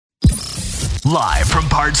Live from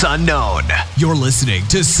parts unknown, you're listening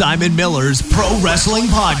to Simon Miller's Pro Wrestling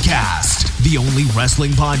Podcast, the only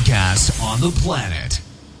wrestling podcast on the planet,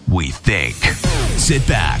 we think. Sit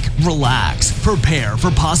back, relax, prepare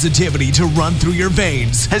for positivity to run through your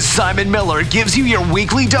veins as Simon Miller gives you your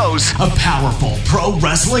weekly dose of powerful pro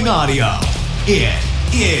wrestling audio. It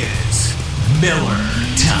is Miller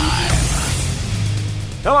Time.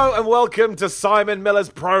 Hello and welcome to Simon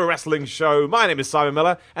Miller's Pro Wrestling Show. My name is Simon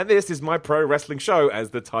Miller and this is my Pro Wrestling Show,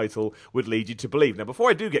 as the title would lead you to believe. Now,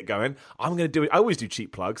 before I do get going, I always do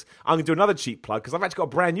cheap plugs. I'm going to do another cheap plug because I've actually got a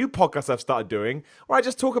brand new podcast I've started doing where I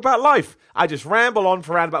just talk about life. I just ramble on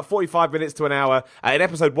for around about 45 minutes to an hour. In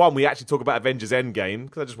episode 1, we actually talk about Avengers Endgame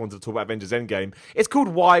because I just wanted to talk about Avengers Endgame. It's called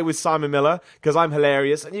Why with Simon Miller because I'm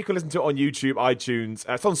hilarious, and you can listen to it on YouTube, iTunes.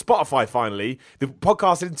 It's on Spotify finally. The podcast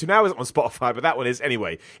I listen to now isn't on Spotify, but that one is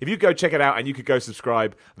anyway. If you go check it out and you could go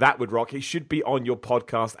subscribe, that would rock. It should be on your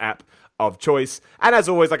podcast app of choice. And as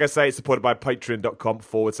always, like I say, it's supported by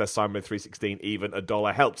patreon.com/Simon316. Even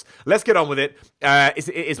 $1 helps. Let's get on with it.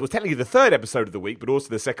 It was technically the third episode of the week, but also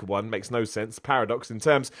the second one. Makes no sense. Paradox in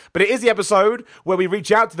terms. But it is the episode where we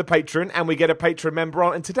reach out to the patron and we get a patron member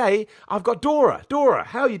on. And today, I've got Dora. Dora,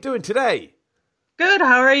 how are you doing today? Good.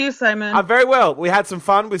 How are you, Simon? I'm very well. We had some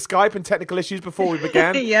fun with Skype and technical issues before we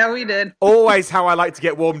began. Yeah, we did. Always how I like to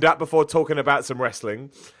get warmed up before talking about some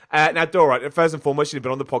wrestling. Now, Dora, first and foremost, you've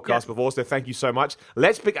been on the podcast before, so thank you so much.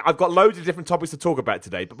 I've got loads of different topics to talk about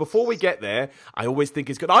today, but before we get there, I always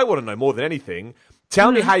think it's good. I want to know more than anything.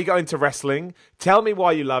 Tell me how you got into wrestling. Tell me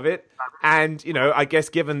why you love it. And, I guess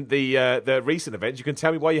given the recent events, you can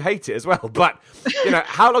tell me why you hate it as well. But,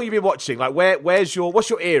 how long have you been watching? Like, what's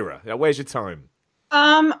your era? Where's your time?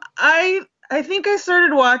 I think I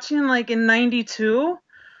started watching like in 92.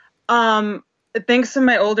 Thanks to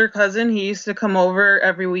my older cousin, he used to come over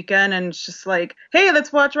every weekend and it's just like, hey,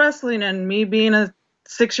 let's watch wrestling. And me being a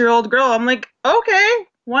 6-year-old girl, I'm like, okay,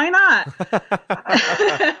 why not?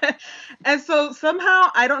 And so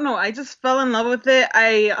somehow, I don't know, I just fell in love with it.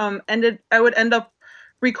 I would end up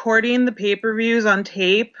recording the pay-per-views on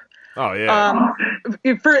tape. Oh yeah.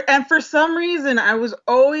 For some reason, I was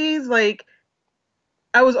always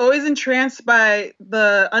entranced by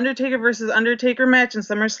the Undertaker versus Undertaker match in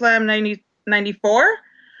SummerSlam 94.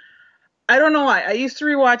 I don't know why. I used to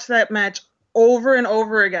rewatch that match over and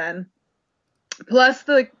over again. Plus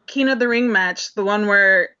the King of the Ring match, the one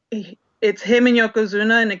where it's him and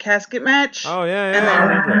Yokozuna in a casket match. Oh,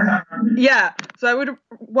 yeah. Yeah. So I would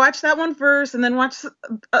watch that one first and then watch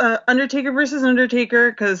Undertaker versus Undertaker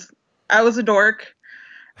because I was a dork.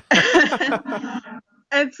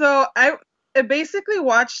 And so I basically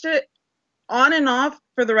watched it on and off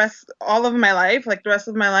for the rest of my life.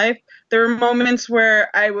 There were moments where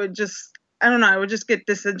I would just get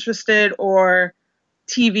disinterested, or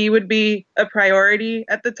TV would be a priority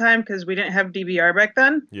at the time because we didn't have DVR back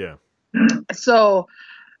then. Yeah. So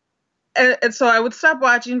I would stop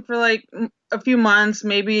watching for like a few months,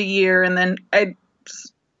 maybe a year, and then I'd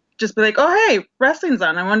just be like, oh, hey, wrestling's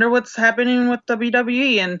on. I wonder what's happening with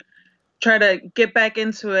WWE, and try to get back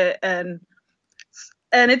into it.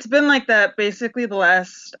 And it's been like that basically the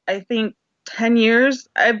last, I think, 10 years.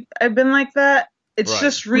 I've been like that. It's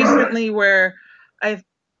just recently where I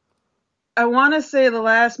want to say the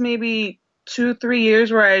last maybe 2-3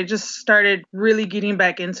 years where I just started really getting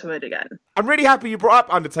back into it again. I'm really happy you brought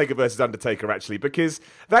up Undertaker versus Undertaker, actually, because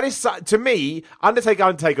that is, to me,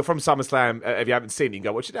 Undertaker from SummerSlam, if you haven't seen it, you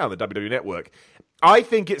can go watch it now on the WWE Network. I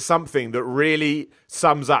think it's something that really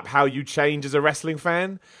sums up how you change as a wrestling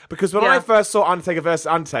fan. Because when I first saw Undertaker versus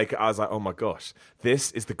Undertaker, I was like, oh my gosh,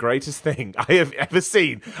 this is the greatest thing I have ever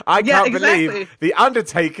seen. I can't believe the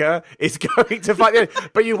Undertaker is going to fight the other.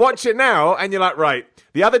 But you watch it now and you're like, right,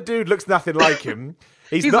 the other dude looks nothing like him.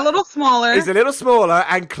 He's a little smaller. He's a little smaller,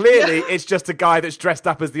 and clearly it's just a guy that's dressed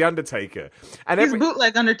up as the Undertaker. And he's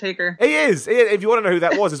bootleg Undertaker. He is. If you want to know who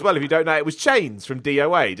that was as well, if you don't know, it was Chains from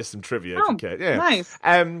DOA. Just some trivia. Oh, if you care. Yeah. Nice.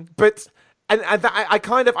 But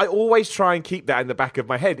I always try and keep that in the back of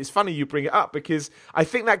my head. It's funny you bring it up because I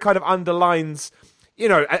think that kind of underlines,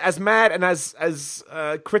 as mad and as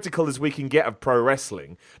critical as we can get of pro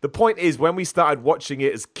wrestling. The point is, when we started watching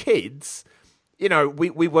it as kids, we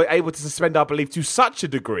were able to suspend our belief to such a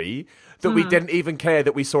degree that we didn't even care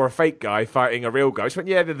that we saw a fake guy fighting a real guy. Just went,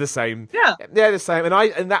 yeah, they're the same. Yeah, they're the same. And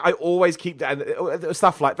I always keep that, and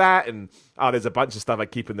stuff like that. And there's a bunch of stuff I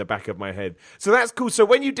keep in the back of my head. So that's cool. So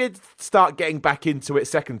when you did start getting back into it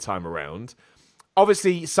second time around,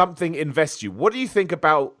 obviously something invests you. What do you think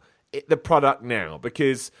about the product now,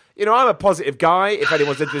 because I'm a positive guy. If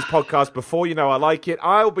anyone's into this podcast before, I like it.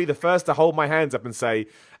 I'll be the first to hold my hands up and say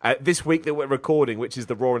this week that we're recording, which is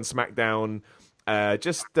the Raw and SmackDown.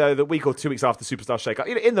 Just the week or 2 weeks after Superstar Shake-Up,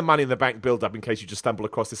 in the Money in the Bank build-up, in case you just stumble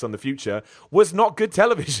across this on the future, was not good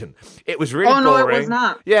television. It was really boring. No, it was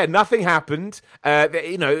not. Yeah, nothing happened.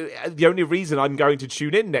 The only reason I'm going to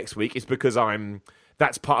tune in next week is because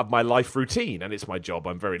that's part of my life routine, and it's my job.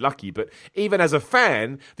 I'm very lucky. But even as a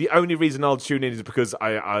fan, the only reason I'll tune in is because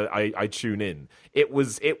I tune in. It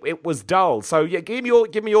was dull. So yeah, give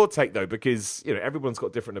me your take though, because everyone's got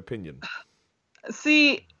a different opinion.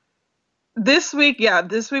 See, this week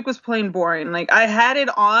was plain boring. Like, I had it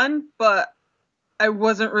on, but I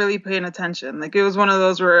wasn't really paying attention. Like, it was one of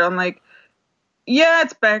those where I'm like, yeah,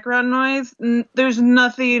 it's background noise. There's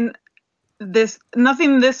nothing this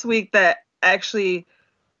week that actually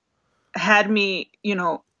had me,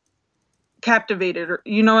 captivated, or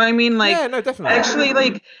you know what I mean? Like, yeah, no,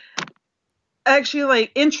 definitely.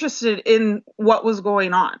 Actually interested in what was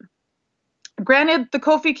going on. Granted, the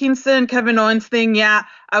Kofi Kingston, Kevin Owens thing, yeah,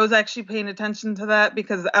 I was actually paying attention to that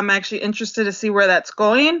because I'm actually interested to see where that's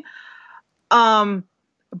going.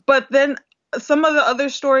 But then some of the other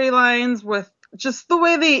storylines with just the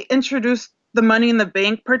way they introduced the Money in the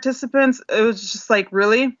Bank participants, it was just like,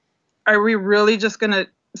 really? Are we really just going to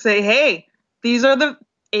say, hey, these are the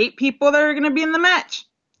 8 people that are going to be in the match?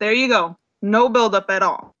 There you go. No build-up at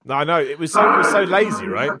all. No, I know. It was so lazy,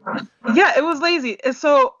 right? Yeah, it was lazy.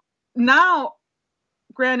 So now,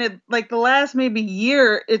 granted, like the last maybe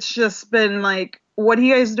year, it's just been like, what are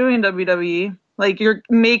you guys doing, WWE? Like, you're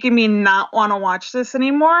making me not want to watch this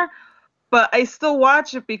anymore. But I still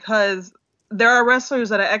watch it because there are wrestlers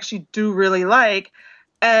that I actually do really like.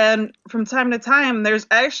 And from time to time, there's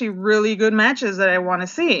actually really good matches that I want to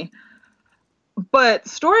see. But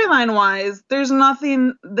storyline-wise, there's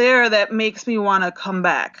nothing there that makes me want to come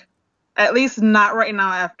back. At least not right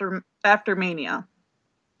now after Mania.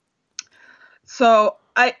 So,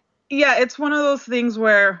 it's one of those things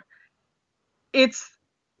where it's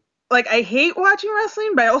like, I hate watching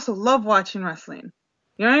wrestling, but I also love watching wrestling.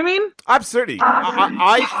 You know what I mean? Absolutely.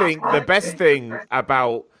 I think the best thing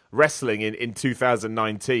about wrestling in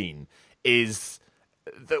 2019 is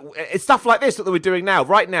it's stuff like this that we're doing now.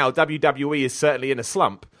 Right now, WWE is certainly in a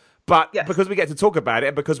slump. But yes, because we get to talk about it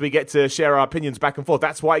and because we get to share our opinions back and forth,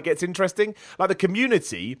 that's why it gets interesting. Like the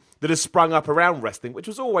community that has sprung up around wrestling, which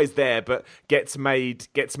was always there, but gets made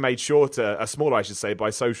shorter, smaller, I should say,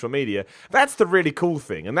 by social media. That's the really cool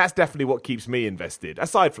thing, and that's definitely what keeps me invested.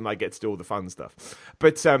 Aside from I get to do all the fun stuff,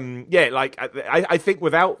 but I think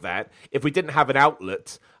without that, if we didn't have an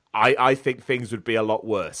outlet, I think things would be a lot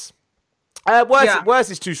worse. Worse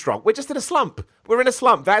is too strong. We're just in a slump. We're in a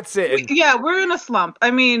slump. That's it. We're in a slump. I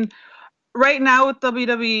mean, right now with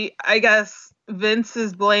WWE, I guess Vince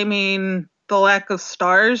is blaming the lack of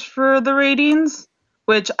stars for the ratings,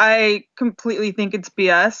 which I completely think it's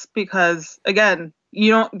BS because, again,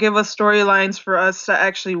 you don't give us storylines for us to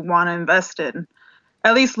actually want to invest in.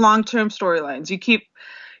 At least long-term storylines. You keep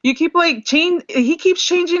he keeps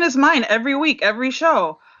changing his mind every week, every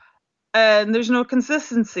show. And there's no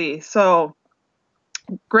consistency. So,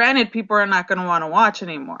 granted, people are not going to want to watch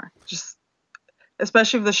anymore. Just,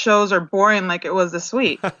 especially if the shows are boring like it was this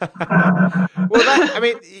week.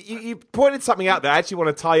 You pointed something out that I actually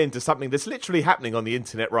want to tie into something that's literally happening on the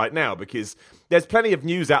internet right now, because there's plenty of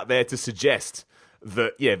news out there to suggest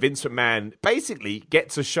that, Vince McMahon basically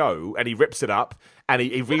gets a show and he rips it up and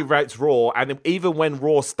he rewrites Raw, and even when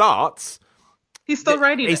Raw starts, he's still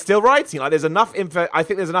writing. He's still writing. Like, there's enough info. I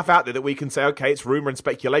think there's enough out there that we can say, okay, it's rumor and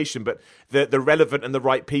speculation, but the relevant and the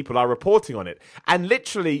right people are reporting on it. And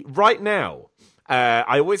literally right now,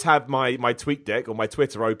 I always have my tweet deck or my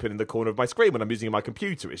Twitter open in the corner of my screen when I'm using my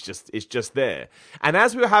computer. It's just there. And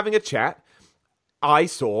as we were having a chat, I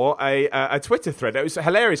saw a Twitter thread. It was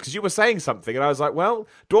hilarious because you were saying something, and I was like, well,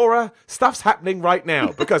 Dora, stuff's happening right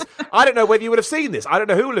now. Because I don't know whether you would have seen this. I don't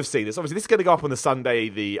know who will have seen this. Obviously, this is going to go up on the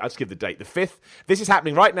Sunday, I'll just give the date, the 5th. This is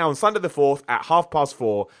happening right now on Sunday the 4th at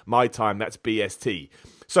 4:30 my time. That's BST.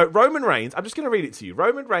 So Roman Reigns, I'm just going to read it to you.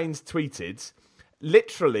 Roman Reigns tweeted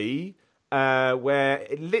literally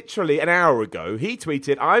an hour ago, he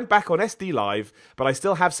tweeted, I'm back on SD Live, but I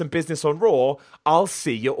still have some business on Raw. I'll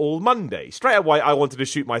see you all Monday. Straight away, I wanted to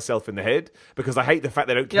shoot myself in the head because I hate the fact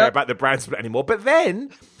they don't care about the brand split anymore. But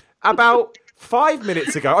then, about 5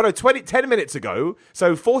 minutes ago, 10 minutes ago,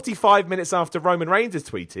 so 45 minutes after Roman Reigns has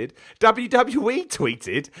tweeted, WWE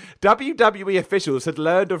tweeted, WWE officials had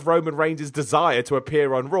learned of Roman Reigns' desire to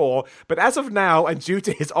appear on Raw, but as of now, and due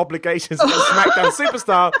to his obligations as SmackDown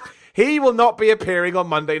superstar, he will not be appearing on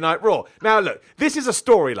Monday Night Raw. Now, look, this is a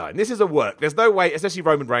storyline. This is a work. There's no way, especially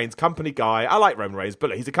Roman Reigns, company guy. I like Roman Reigns,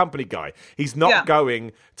 but look, he's a company guy. He's not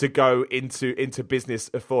going to go into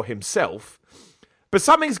business for himself. But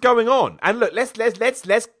something's going on. And look, let's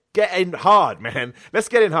get in hard, man. Let's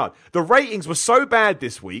get in hard. The ratings were so bad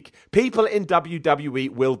this week, people in WWE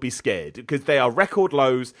will be scared because they are record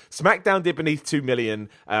lows. SmackDown did beneath 2 million.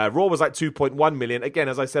 Raw was like 2.1 million. Again,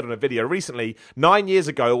 as I said on a video recently, 9 years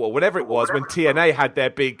ago or whatever it was, when TNA had their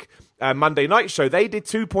big Monday night show, they did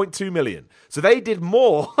 2.2 million. So they did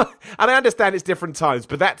more. And I understand it's different times,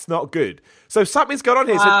 but that's not good. So something's going on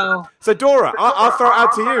here. Wow. So Dora, I'll throw it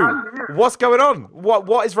out to you. What's going on?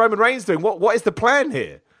 What is Roman Reigns doing? What is the plan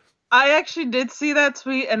here? I actually did see that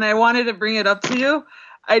tweet, and I wanted to bring it up to you.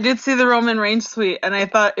 I did see the Roman Reigns tweet, and I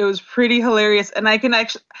thought it was pretty hilarious. And I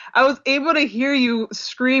was able to hear you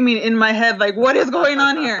screaming in my head, like, what is going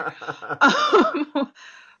on here?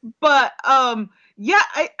 Yeah,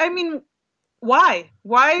 I mean, why?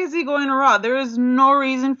 Why is he going to Raw? There is no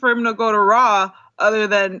reason for him to go to Raw other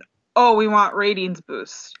than, we want ratings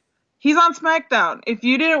boost. He's on SmackDown. If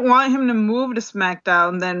you didn't want him to move to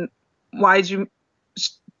SmackDown, then why'd you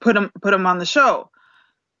put him on the show?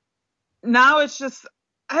 Now it's just,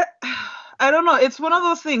 I don't know. It's one of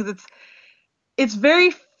those things. It's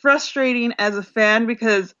very frustrating as a fan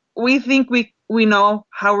because we think we know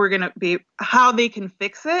how how they can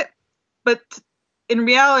fix it, but in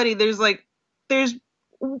reality, there's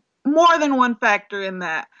more than one factor in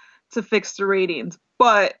that to fix the ratings.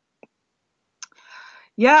 But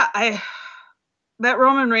yeah, that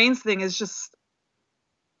Roman Reigns thing is just,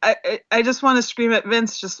 I just want to scream at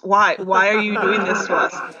Vince, just why? Why are you doing this to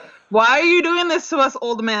us? Why are you doing this to us,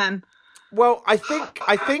 old man? Well, I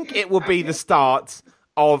think it will be the start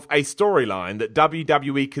of a storyline that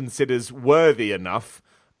WWE considers worthy enough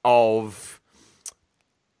of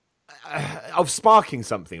sparking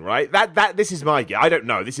something, right? This is my guess. I don't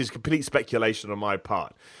know. This is complete speculation on my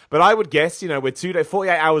part. But I would guess, we're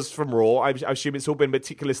 48 hours from Raw. I assume it's all been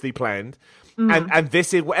meticulously planned. Mm-hmm. And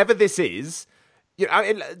this is, whatever this is, put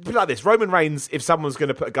it like this: Roman Reigns, if someone's going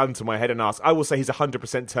to put a gun to my head and ask, I will say he's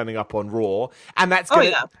 100% turning up on Raw, and that's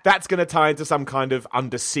going to tie into some kind of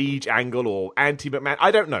under siege angle or anti-McMahon.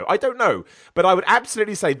 I don't know, but I would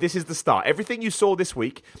absolutely say this is the start. Everything you saw this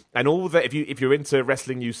week, and all the if you're into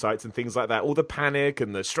wrestling news sites and things like that, all the panic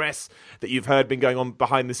and the stress that you've heard been going on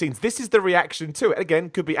behind the scenes, this is the reaction to it.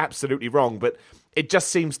 Again, could be absolutely wrong, but it just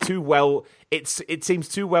seems too well. It seems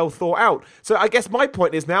too well thought out. So I guess my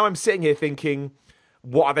point is now I'm sitting here thinking,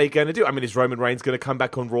 what are they going to do? I mean, is Roman Reigns going to come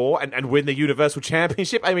back on Raw and win the Universal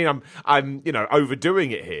Championship? I mean, I'm overdoing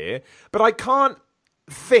it here, but I can't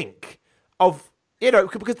think of,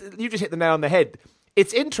 because you just hit the nail on the head.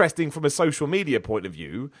 It's interesting from a social media point of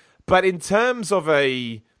view, but in terms of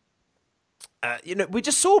we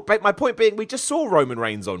just saw, my point being, we just saw Roman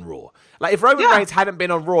Reigns on Raw. Like, if Roman Reigns hadn't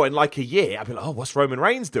been on Raw in like a year, I'd be like, what's Roman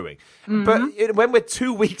Reigns doing? Mm-hmm. But when we're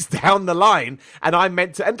 2 weeks down the line, and I'm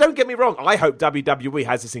meant to, and don't get me wrong, I hope WWE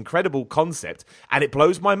has this incredible concept, and it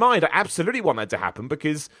blows my mind. I absolutely want that to happen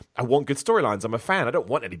because I want good storylines. I'm a fan. I don't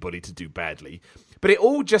want anybody to do badly. But it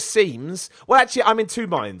all just seems, well, actually, I'm in two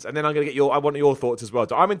minds, and then I'm going to I want your thoughts as well.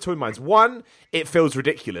 So I'm in two minds. One, it feels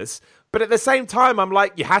ridiculous. But at the same time, I'm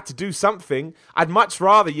like, you had to do something. I'd much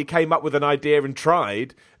rather you came up with an idea and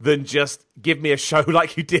tried than just give me a show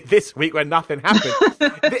like you did this week where nothing happened.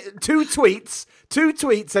 Two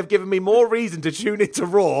tweets have given me more reason to tune into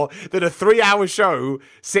Raw than a 3-hour show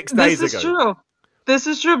 6 days ago. This is true. This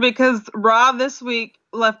is true because Raw this week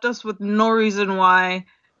left us with no reason why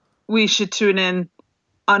we should tune in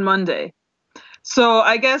on Monday. So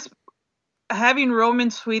I guess having Roman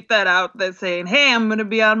tweet that out, that saying, hey, I'm going to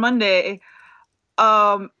be on Monday,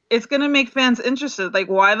 it's going to make fans interested. Like,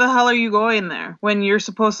 why the hell are you going there when you're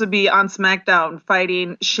supposed to be on SmackDown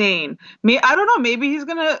fighting Shane? I don't know. Maybe he's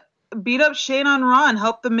going to beat up Shane on Raw and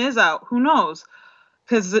help The Miz out. Who knows?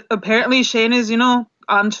 Because apparently Shane is,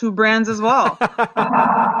 on 2 brands as well. Look,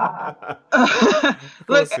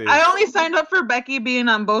 I only signed up for Becky being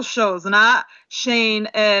on both shows, not Shane.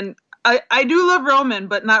 And I do love Roman,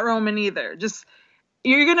 but not Roman either. Just,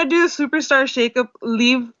 you're going to do the superstar shakeup,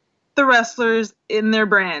 leave the wrestlers in their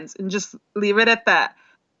brands and just leave it at that.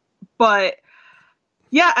 But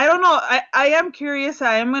yeah, I don't know. I am curious.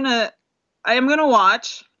 I am gonna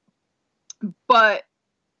watch, but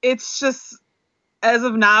it's just, as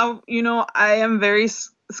of now, I am very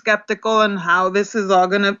skeptical on how this is all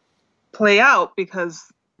going to play out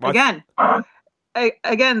because, again,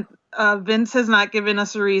 Vince has not given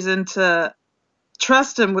us a reason to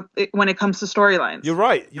trust him when it comes to storylines. You're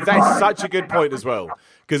right. That's such a good point as well.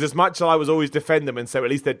 Because as much as I was always defend them and say, well,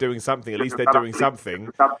 at least they're doing something,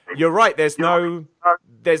 you're right. There is no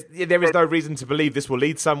reason to believe this will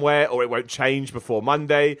lead somewhere or it won't change before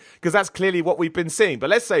Monday, because that's clearly what we've been seeing.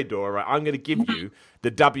 But let's say, Dora, right, I'm going to give you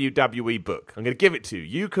the WWE book. I'm going to give it to you.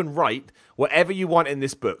 You can write whatever you want in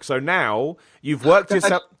this book. So now you've worked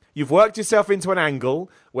yourself into an angle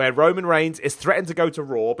where Roman Reigns is threatened to go to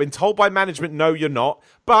Raw, been told by management, no, you're not.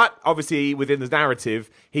 But obviously within the narrative,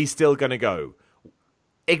 he's still going to go.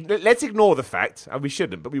 Let's ignore the fact, and we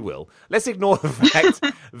shouldn't, but we will. Let's ignore the fact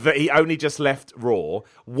that he only just left Raw.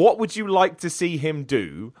 What would you like to see him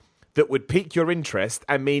do that would pique your interest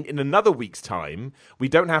and mean in another week's time, we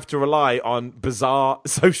don't have to rely on bizarre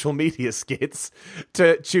social media skits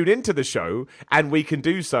to tune into the show, and we can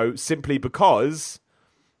do so simply because,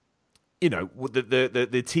 you know,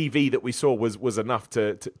 the TV that we saw was enough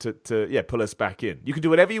to pull us back in. You can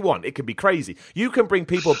do whatever you want. It can be crazy. You can bring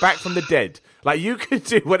people back from the dead. Like, you can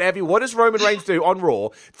do whatever. What does Roman Reigns do on Raw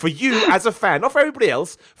for you as a fan? Not for everybody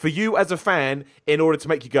else. For you as a fan, in order to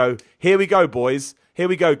make you go, here we go, boys. Here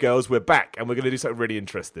we go, girls. We're back, and we're going to do something really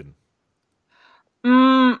interesting.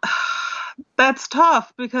 That's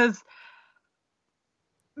tough because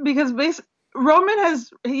basically, Roman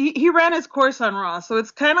he ran his course on Raw, so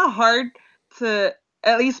it's kind of hard to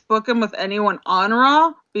at least book him with anyone on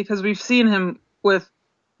Raw because we've seen him with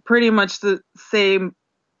pretty much the same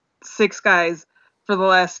 6 guys for the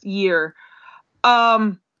last year.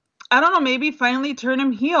 I don't know, maybe finally turn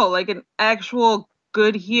him heel, like an actual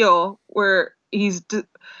good heel where he's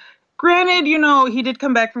granted, you know, he did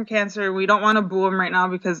come back from cancer. We don't want to boo him right now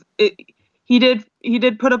because he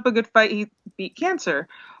did put up a good fight. He beat cancer,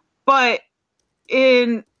 but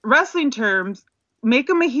in wrestling terms, make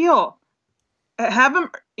him a heel. Have him.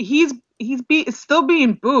 He's still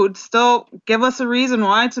being booed. Still give us a reason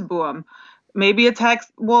why to boo him. Maybe attack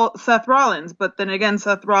Seth Rollins, but then again,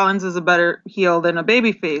 Seth Rollins is a better heel than a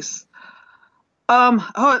babyface.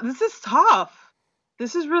 This is tough.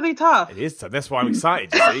 This is really tough. It is tough. That's why I'm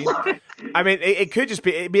excited, you see. I mean, it could just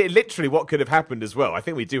be literally what could have happened as well. I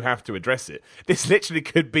think we do have to address it. This literally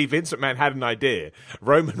could be Vince McMahon had an idea.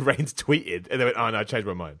 Roman Reigns tweeted, and they went, oh, no, I changed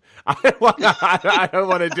my mind. I don't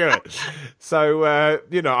want to do it. So,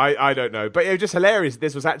 I don't know. But it was just hilarious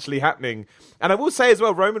this was actually happening. And I will say as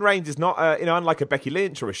well, Roman Reigns is not, unlike a Becky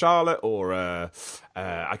Lynch or a Charlotte or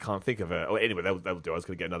I can't think of or anyway, they'll do. I was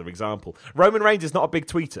going to get another example. Roman Reigns is not a big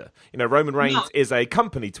tweeter. You know, Roman Reigns is a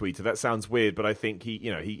company tweeter. That sounds weird, but I think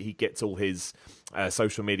he gets all his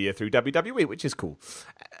social media through WWE, which is cool.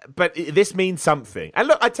 But this means something. And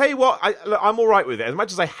look, I tell you what, I'm all right with it. As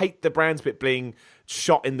much as I hate the brand split being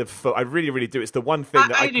shot in the foot, I really, really do. It's the one thing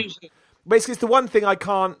that I do. Basically, it's the one thing I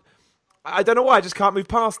can't. I don't know why, I just can't move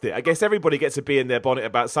past it. I guess everybody gets a bee in their bonnet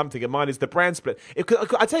about something, and mine is the brand split.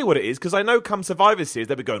 I tell you what it is, because I know come Survivor Series,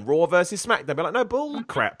 they'll be going Raw versus SmackDown. They'll be like, no, bull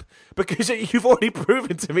crap. Because you've already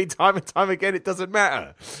proven to me time and time again it doesn't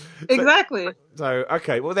matter. Exactly. So,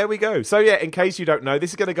 okay, well, there we go. So, yeah, in case you don't know,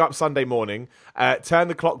 this is going to go up Sunday morning. Turn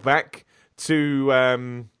the clock back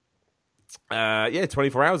to...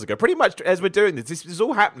 24 hours ago. Pretty much as we're doing this is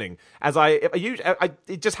all happening. As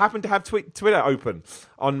it just happened to have Twitter open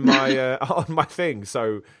on my on my thing.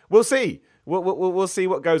 So we'll see. We'll see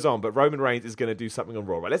what goes on. But Roman Reigns is going to do something on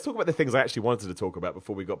Raw. Right, let's talk about the things I actually wanted to talk about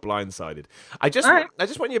before we got blindsided. I just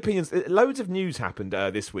want your opinions. Loads of news happened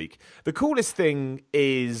this week. The coolest thing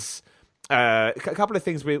is a couple of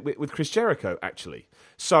things with Chris Jericho, actually.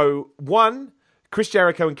 So one, Chris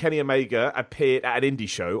Jericho and Kenny Omega appeared at an indie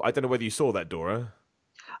show. I don't know whether you saw that, Dora.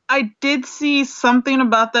 I did see something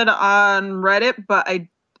about that on Reddit, but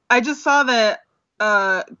I just saw that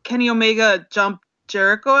Kenny Omega jumped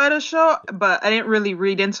Jericho at a show, but I didn't really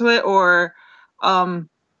read into it or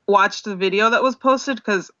watch the video that was posted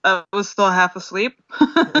because I was still half asleep.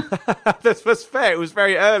 That's fair. It was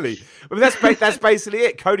very early. But that's basically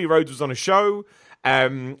it. Cody Rhodes was on a show.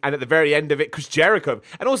 And at the very end of it, Chris Jericho.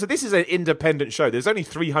 And also, this is an independent show. There's only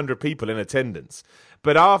 300 people in attendance.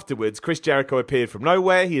 But afterwards, Chris Jericho appeared from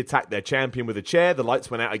nowhere. He attacked their champion with a chair. The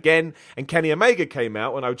lights went out again. And Kenny Omega came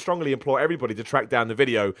out. And I would strongly implore everybody to track down the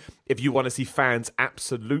video if you want to see fans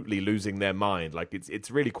absolutely losing their mind. Like,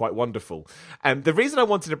 it's really quite wonderful. And the reason I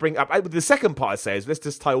wanted to bring up, the second part I say is, let's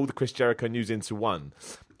just tie all the Chris Jericho news into one.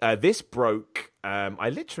 This broke,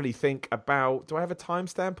 I literally think about, do I have a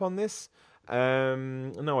timestamp on this?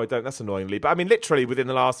 No, I don't. That's annoyingly. But I mean, literally within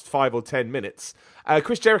the last 5 or 10 minutes,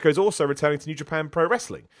 Chris Jericho is also returning to New Japan Pro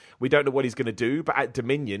Wrestling. We don't know what he's going to do, but at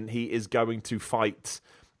Dominion, he is going to fight.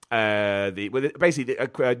 Basically,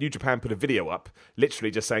 New Japan put a video up,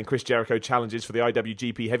 literally just saying Chris Jericho challenges for the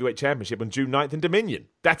IWGP Heavyweight Championship on June 9th in Dominion.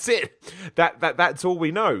 That's it. That's all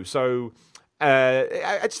we know. So.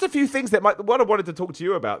 Just a few things what I wanted to talk to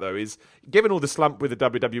you about, though, is given all the slump with the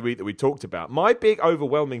WWE that we talked about, my big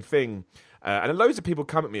overwhelming thing, and loads of people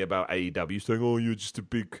come at me about AEW saying, oh, you're just a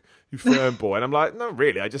big fanboy. And I'm like, no,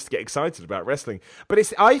 really, I just get excited about wrestling.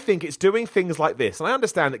 But I think it's doing things like this. And I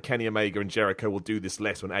understand that Kenny Omega and Jericho will do this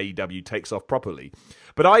less when AEW takes off properly.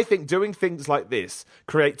 But I think doing things like this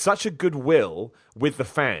creates such a goodwill with the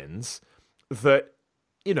fans that,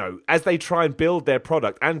 you know, as they try and build their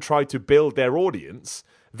product and try to build their audience,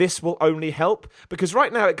 this will only help. Because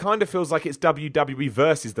right now it kind of feels like it's WWE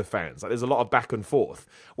versus the fans. Like there's a lot of back and forth.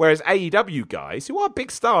 Whereas AEW guys, who are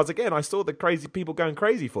big stars, again, I saw the crazy people going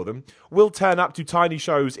crazy for them, will turn up to tiny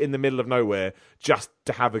shows in the middle of nowhere just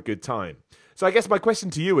to have a good time. So I guess my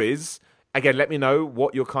question to you is, again, let me know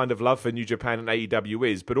what your kind of love for New Japan and AEW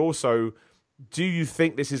is, but also, do you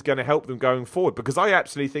think this is going to help them going forward? Because I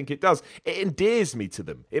absolutely think it does. It endears me to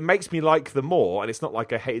them. It makes me like them more, and it's not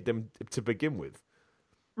like I hated them to begin with.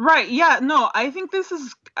 Right. Yeah. No, I think this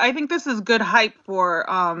is good hype for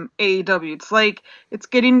AEW. It's like it's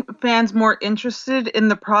getting fans more interested in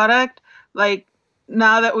the product. Like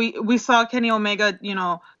now that we saw Kenny Omega, you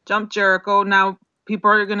know, jump Jericho, now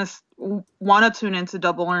people are going to want to tune into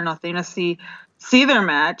Double or Nothing to see their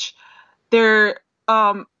match.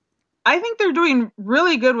 I think they're doing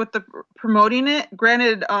really good with the promoting it.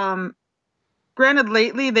 Granted,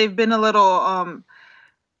 lately they've been a little,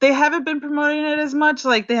 they haven't been promoting it as much.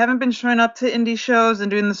 Like they haven't been showing up to indie shows and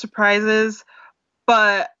doing the surprises.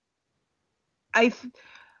 But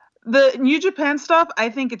the New Japan stuff, I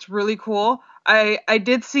think it's really cool. I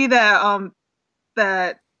did see that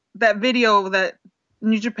that video that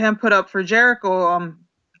New Japan put up for Jericho.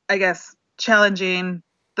 I guess challenging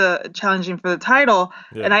for the title,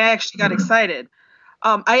 yeah. And I actually got excited.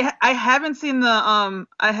 I haven't seen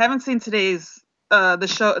today's the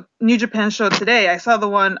show, New Japan show today. I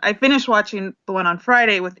finished watching the one on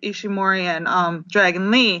Friday with Ishimori and Dragon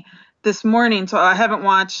Lee this morning, so I haven't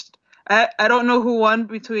watched. I don't know who won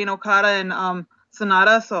between Okada and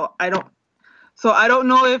Sonata, so I don't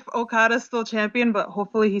know if Okada's still champion, but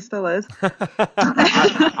hopefully he still is.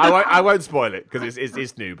 I won't spoil it because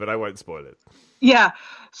it's new, but I won't spoil it. Yeah.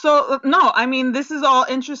 So, no, I mean, this is all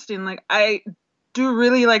interesting. Like, I do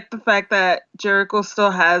really like the fact that Jericho still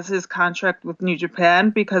has his contract with New Japan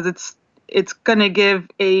because it's going to give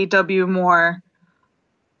AEW more,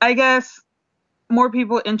 I guess, more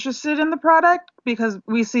people interested in the product because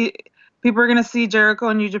people are going to see Jericho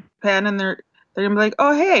in New Japan and they're going to be like,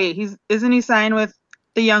 oh, hey, isn't he signed with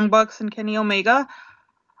the Young Bucks and Kenny Omega?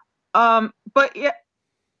 But yeah,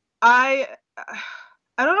 I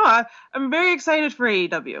don't know. I'm very excited for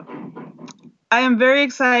AEW. I am very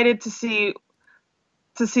excited to see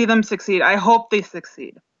them succeed. I hope they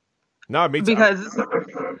succeed. No, me too. Because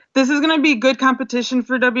this is going to be good competition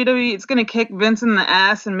for WWE. It's going to kick Vince in the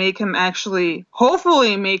ass and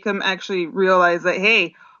hopefully make him actually realize that,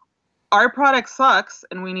 hey, our product sucks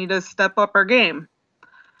and we need to step up our game.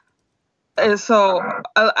 So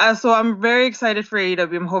I'm very excited for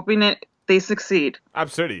AEW. I'm hoping they succeed.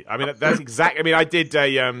 Absolutely. I mean, that's exactly. I mean, I did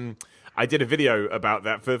a video about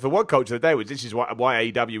that for What Culture Today, which is why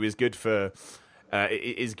AEW is good for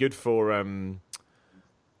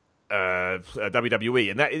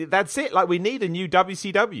WWE, and that's it. Like, we need a new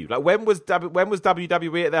WCW. Like, when was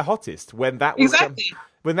WWE at their hottest? When that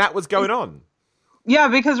was going on. Yeah,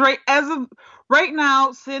 because right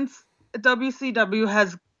now, since WCW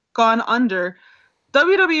has gone under,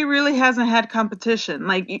 WWE really hasn't had competition.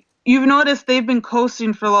 Like, you've noticed they've been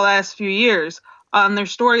coasting for the last few years on their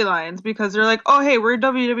storylines because they're like, oh, hey, we're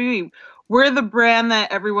WWE. We're the brand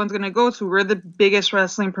that everyone's going to go to. We're the biggest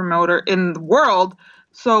wrestling promoter in the world,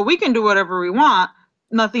 so we can do whatever we want.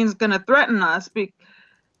 Nothing's going to threaten us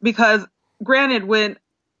because, granted,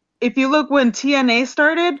 if you look when TNA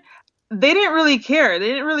started, they didn't really care. They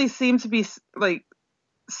didn't really seem to be like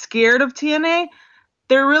scared of TNA.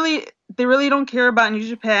 They really don't care about New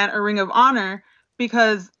Japan or Ring of Honor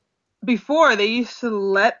because before they used to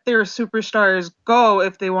let their superstars go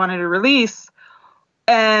if they wanted to release,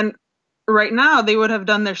 and right now they would have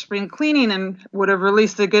done their spring cleaning and would have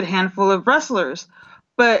released a good handful of wrestlers.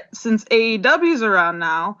 But since AEW's around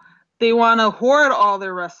now, they want to hoard all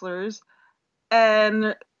their wrestlers,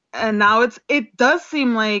 and now it does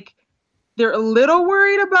seem like they're a little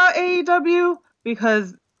worried about AEW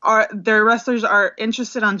because their wrestlers are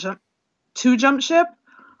interested on jump ship.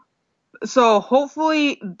 So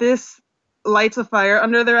hopefully this lights a fire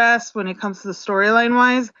under their ass when it comes to the storyline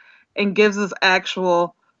wise and gives us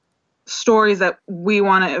actual stories that we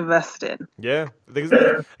want to invest in. Yeah,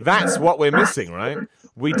 that's what we're missing, right?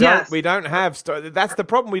 We don't have that's the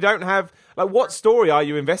problem. We don't have, like, what story are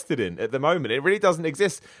you invested in at the moment? It really doesn't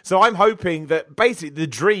exist. So I'm hoping that basically the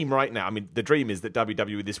dream right now, I mean, the dream is that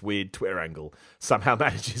WWE, this weird Twitter angle, somehow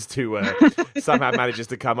manages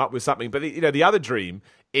to come up with something. But the other dream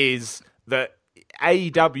is that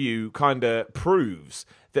AEW kind of proves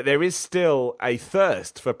that there is still a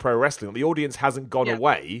thirst for pro wrestling. The audience hasn't gone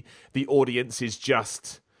away. The audience is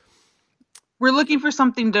just... We're looking for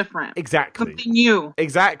something different. Exactly. Something new.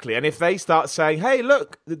 Exactly. And if they start saying, hey,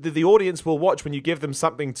 look, the audience will watch when you give them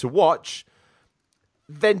something to watch,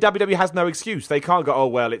 then WWE has no excuse. They can't go, oh,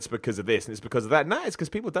 well, it's because of this and it's because of that. No, it's because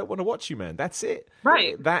people don't want to watch you, man. That's it.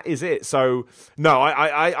 Right. That is it. So, no,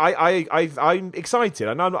 I'm excited.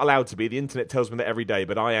 I know I'm not allowed to be. The internet tells me that every day,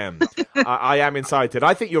 but I am. I am excited.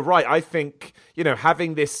 I think you're right. I think,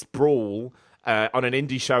 having this brawl on an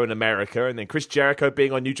indie show in America, and then Chris Jericho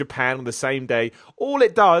being on New Japan on the same day. All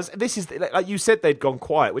it does, this is, like you said, they'd gone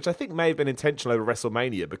quiet, which I think may have been intentional over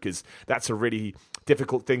WrestleMania, because that's a really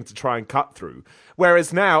difficult thing to try and cut through.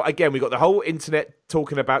 Whereas now, again, we got the whole internet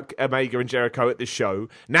talking about Omega and Jericho at this show.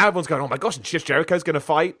 Now everyone's going, oh my gosh, and Chris Jericho's going to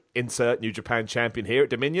fight, insert New Japan champion here at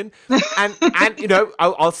Dominion. And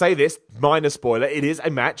I'll say this, minor spoiler, it is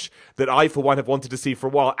a match that I, for one, have wanted to see for a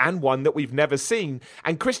while, and one that we've never seen.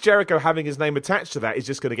 And Chris Jericho having his name attached to that is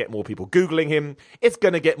just going to get more people Googling him. It's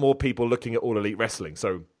going to get more people looking at All Elite Wrestling.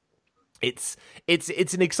 So it's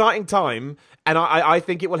an exciting time, and I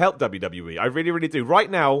think it will help WWE. I really, really do. Right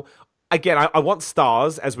now, again, I want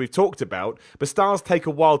stars, as we've talked about, but stars take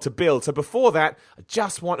a while to build. So before that, I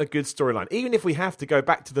just want a good storyline. Even if we have to go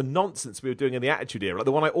back to the nonsense we were doing in the Attitude Era, like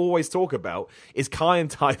the one I always talk about is Kai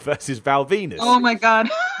and Tai versus Val Venus. Oh my God.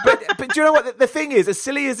 But do you know what? The thing is, as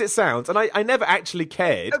silly as it sounds, and I never actually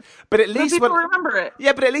cared, but at least people remember it.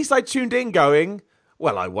 Yeah, but at least I tuned in going,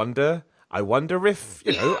 well, I wonder if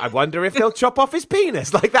they'll chop off his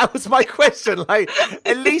penis. Like, that was my question. Like,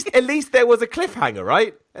 at least there was a cliffhanger,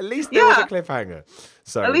 right? At least there was a cliffhanger.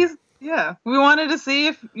 So at least, yeah, we wanted to see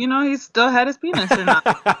if he still had his penis or not.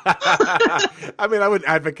 I mean, I wouldn't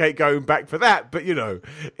advocate going back for that, but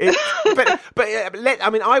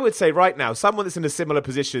I would say right now, someone that's in a similar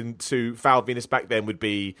position to Val Venus back then would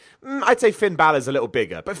be, I'd say Finn Balor's a little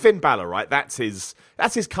bigger, but Finn Balor, right? That's his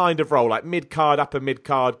kind of role, like mid-card, upper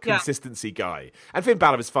mid-card, consistency guy. And Finn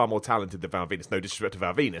Balor is far more talented than Val Venus. No disrespect to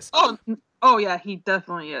Val Venus. Oh yeah, he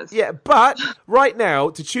definitely is. Yeah, but right now,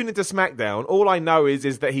 to tune into SmackDown, all I know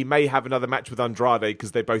is that he may have another match with Andrade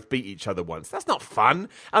because they both beat each other once. That's not fun.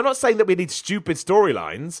 I'm not saying that we need stupid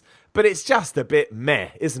storylines, but it's just a bit meh,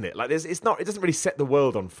 isn't it? Like, it doesn't really set the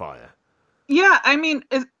world on fire. Yeah, I mean,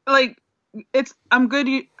 I'm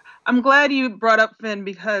glad you brought up Finn,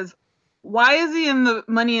 because why is he in the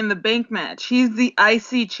Money in the Bank match? He's the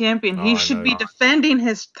IC champion. He should be defending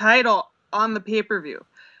his title on the pay-per-view.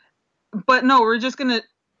 But no, we're just going to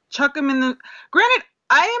chuck him in the... Granted,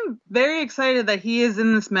 I am very excited that he is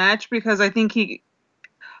in this match, because I think he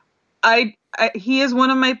is one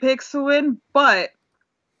of my picks to win, but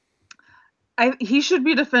he should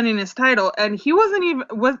be defending his title, and he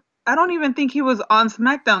I don't even think he was on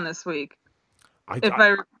SmackDown this week.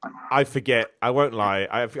 I forget. I won't lie.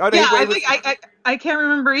 I can't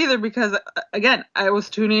remember either, because again, I was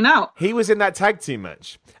tuning out. He was in that tag team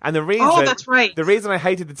match, and the reason that's right. The reason I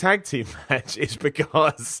hated the tag team match is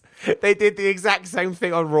because they did the exact same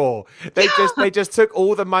thing on Raw. They just took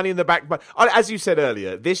all the Money in the Bank. As you said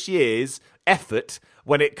earlier, this year's effort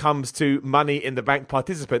when it comes to Money in the Bank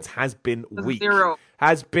participants has been weak. Zero.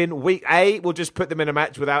 Has been weak. A, we'll just put them in a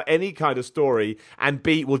match without any kind of story, and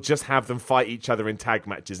B, we'll just have them fight each other in tag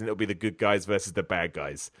matches, and it'll be the good guys versus the bad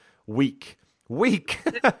guys. Weak.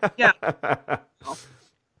 Yeah.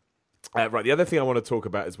 Right, the other thing I want to talk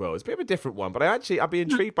about as well is a bit of a different one, but I'd be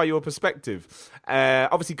intrigued by your perspective.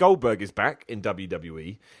 Obviously, Goldberg is back in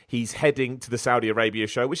WWE. He's heading to the Saudi Arabia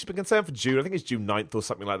show, which has been confirmed for June. I think it's June 9th or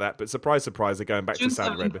something like that, but surprise, surprise, they're going back to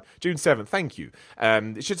Saudi Arabia. June 7th, thank you.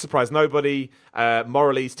 It should surprise nobody.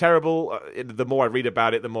 Morally, it's terrible. The more I read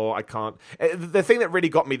about it, the more I can't. The thing that really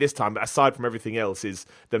got me this time, aside from everything else, is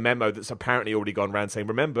the memo that's apparently already gone around saying,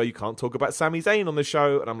 remember, you can't talk about Sami Zayn on the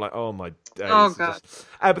show. And I'm like, oh my days. Oh, God.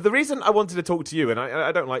 But the reason I wanted to talk to you, and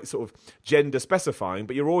I don't like sort of gender specifying,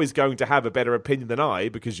 but you're always going to have a better opinion than I,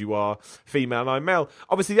 because you are female and I'm male.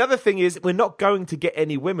 Obviously, the other thing is we're not going to get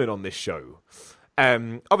any women on this show.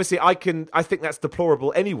 Obviously, I think that's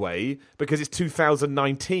deplorable anyway because it's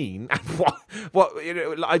 2019, and what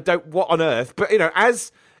what on earth? But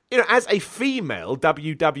as a female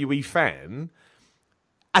WWE fan,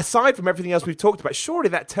 aside from everything else we've talked about, surely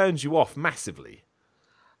that turns you off massively.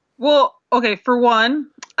 Well, okay, for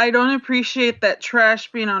one, I don't appreciate that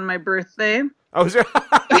trash being on my birthday. Oh, It's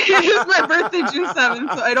my birthday, June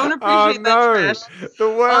 7th, so I don't appreciate that trash the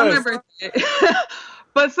worst. on my birthday.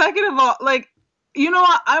 But second of all, like, you know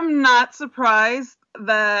what? I'm not surprised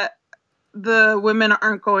that the women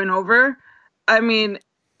aren't going over. I mean,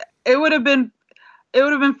 it would have been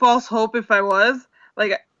false hope if I was.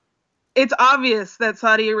 Like, it's obvious that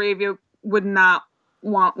Saudi Arabia would not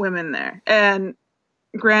want women there. And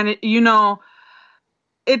granted,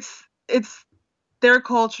 it's their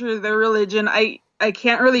culture, their religion. I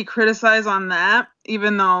can't really criticize on that,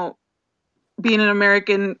 even though being an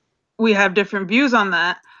American, we have different views on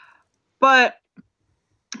that. But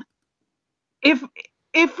if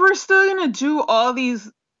we're still gonna do all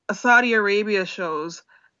these Saudi Arabia shows,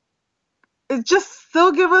 it just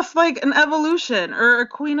still give us like an Evolution or a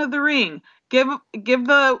Queen of the Ring. Give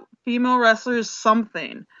the female wrestlers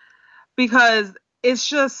something, because it's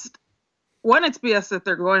just, one, it's BS that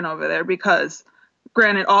they're going over there, because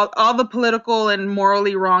granted, all the political and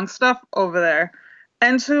morally wrong stuff over there,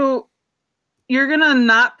 and two, you're gonna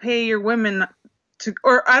not pay your women to,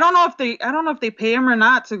 or I don't know if they pay them or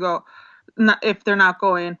not to go, if they're not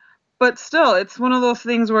going, but still, it's one of those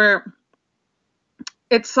things where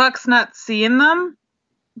it sucks not seeing them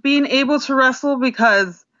being able to wrestle,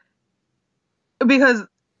 because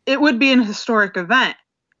it would be an historic event.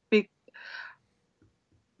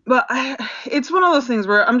 But it's one of those things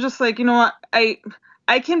where I'm just like, you know what, I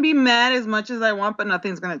can be mad as much as I want, but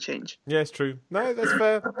nothing's going to change. Yeah, it's true. No, that's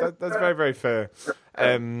fair. That's very, very fair.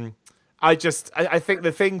 I think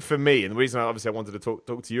the thing for me, and the reason I wanted to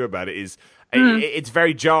talk to you about it, is it's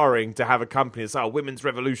very jarring to have a company that's, women's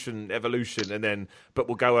evolution, but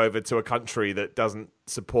we'll go over to a country that doesn't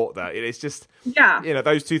support that. It's just,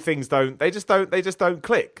 those two things don't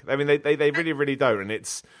click. I mean, they really, really don't.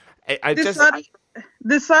 And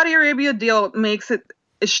the Saudi Arabia deal makes it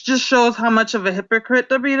just shows how much of a hypocrite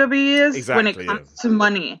WWE is when it comes to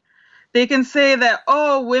money. They can say that,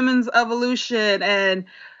 women's evolution and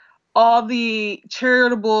all the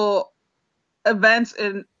charitable events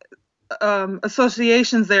and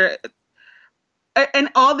associations there, and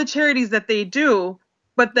all the charities that they do,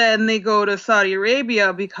 but then they go to Saudi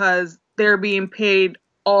Arabia because they're being paid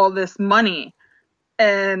all this money,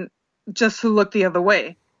 and just to look the other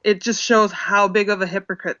way. It just shows how big of a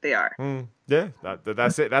hypocrite they are. Yeah,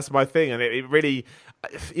 that's it. That's my thing. And it really,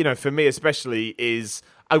 for me especially, is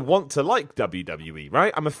I want to like WWE,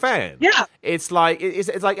 right? I'm a fan. Yeah. It's like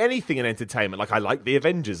anything in entertainment. Like, I like the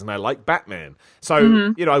Avengers and I like Batman.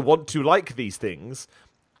 So, I want to like these things.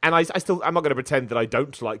 And I'm not going to pretend that I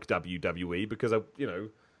don't like WWE, because you know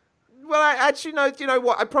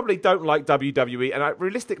what? I probably don't like WWE. And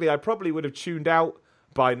realistically, I probably would have tuned out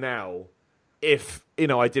by now if,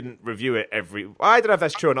 I didn't review it I don't know if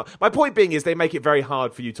that's true or not. My point being is they make it very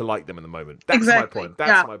hard for you to like them in the moment. That's my point.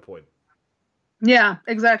 That's my point. Yeah,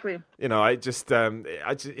 exactly.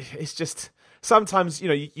 It's just sometimes,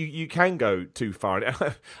 you can go too far.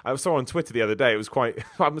 I saw on Twitter the other day, it was quite,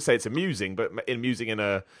 I'm going to say it's amusing, but amusing in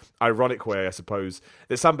a ironic way, I suppose,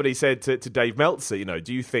 that somebody said to Dave Meltzer,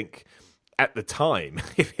 do you think at the time,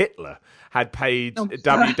 if Hitler had paid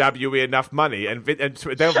WWE enough money and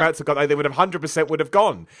Dave Meltzer got, they would have 100% would have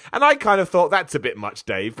gone. And I kind of thought, that's a bit much,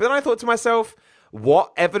 Dave. But then I thought to myself,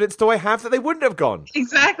 what evidence do I have that they wouldn't have gone?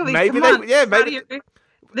 Exactly. Maybe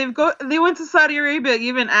they went to Saudi Arabia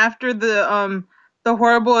even after the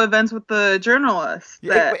horrible events with the journalists.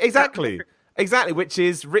 Exactly. Which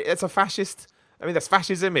is, it's a fascist. I mean, that's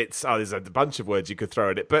fascism. There's a bunch of words you could throw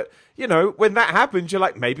at it. But, when that happens, you're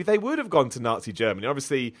like, maybe they would have gone to Nazi Germany.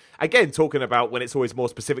 Obviously, again, talking about when it's always more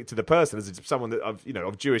specific to the person, as someone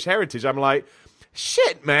of Jewish heritage, I'm like,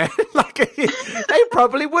 shit, man. Like, they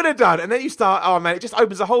probably would have done. And then you start, it just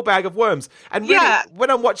opens a whole bag of worms. And really, when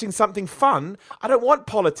I'm watching something fun, I don't want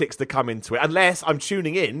politics to come into it, unless I'm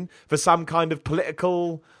tuning in for some kind of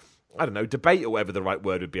political, I don't know, debate or whatever the right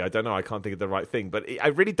word would be. I don't know. I can't think of the right thing. But I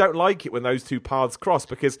really don't like it when those two paths cross,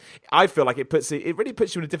 because I feel like it really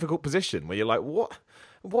puts you in a difficult position where you're like,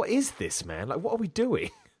 what is this, man? Like, what are we doing?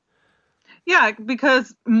 Yeah,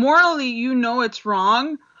 because morally, it's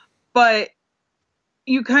wrong, but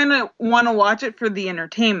you kind of want to watch it for the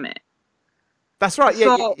entertainment. That's right.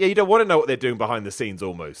 Yeah, so, you don't want to know what they're doing behind the scenes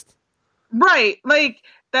almost. Right. Like,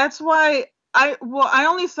 that's why I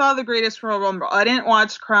only saw the Greatest Royal Rumble. I didn't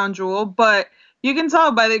watch Crown Jewel, but you can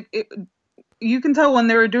tell by you can tell when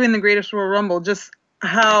they were doing the Greatest Royal Rumble just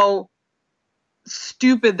how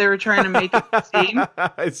stupid they were trying to make it seem.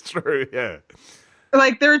 It's true, yeah.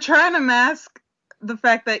 Like, they were trying to mask the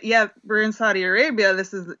fact that, yeah, we're in Saudi Arabia.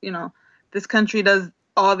 This is, this country does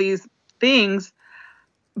all these things,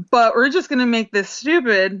 but we're just going to make this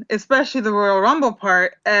stupid, especially the Royal Rumble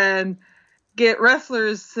part, and get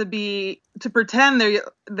wrestlers to pretend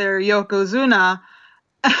they're Yokozuna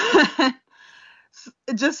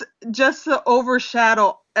just to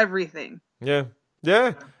overshadow everything. Yeah.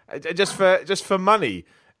 Just for money,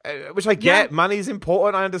 which I get. Yeah. Money's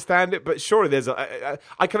important. I understand it, but surely there's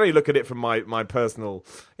I can only look at it from my personal,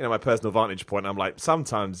 my personal vantage point. I'm like,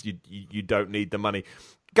 sometimes you don't need the money.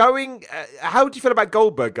 How do you feel about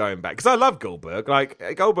Goldberg going back? Because I love Goldberg.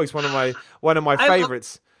 Like, Goldberg's one of my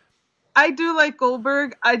favorites. I do like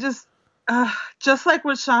Goldberg. I just like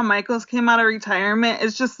when Shawn Michaels came out of retirement,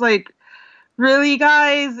 it's just like, really,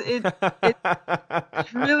 guys? It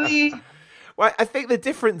really. Well, I think the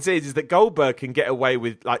difference is that Goldberg can get away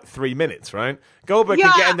with like 3 minutes, right? Goldberg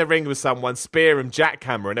can get in the ring with someone, spear him,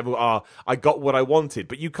 jackhammer, and everyone, I got what I wanted.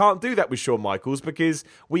 But you can't do that with Shawn Michaels because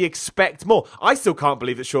we expect more. I still can't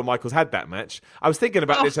believe that Shawn Michaels had that match. I was thinking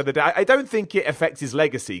about this the other day. I don't think it affects his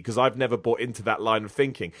legacy because I've never bought into that line of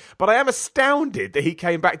thinking. But I am astounded that he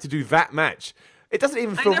came back to do that match. It doesn't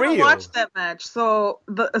even feel real. I never watched that match, so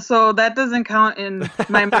that doesn't count in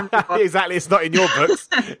my memory book. Exactly, it's not in your books.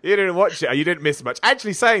 You didn't watch it. You didn't miss much.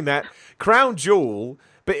 Actually, saying that, Crown Jewel.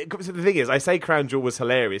 But the thing is, I say Crown Jewel was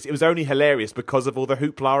hilarious. It was only hilarious because of all the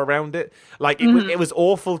hoopla around it. Like, it was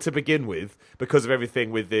awful to begin with because of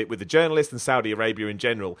everything with the journalists and Saudi Arabia in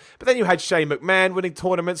general. But then you had Shane McMahon winning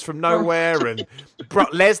tournaments from nowhere and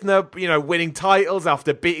Brock Lesnar, winning titles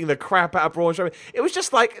after beating the crap out of Braun Strowman. It was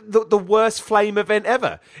just like the worst flame event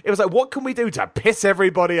ever. It was like, what can we do to piss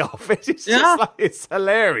everybody off? It's just like, it's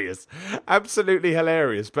hilarious. Absolutely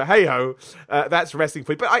hilarious. But hey-ho, that's wrestling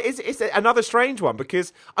for you. But it's another strange one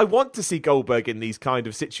because I want to see Goldberg in these kind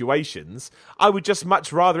of situations. I would just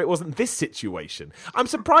much rather it wasn't this situation. I'm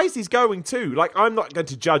surprised he's going too. Like, I'm not going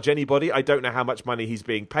to judge anybody. I don't know how much money he's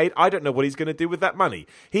being paid. I don't know what he's going to do with that money.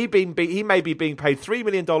 He may be being paid $3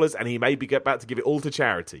 million and he may be about to give it all to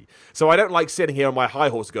charity. So I don't like sitting here on my high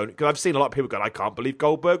horse going, because I've seen a lot of people going, I can't believe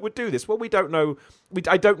Goldberg would do this. Well, we don't know.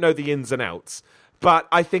 I don't know the ins and outs. But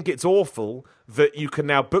I think it's awful that you can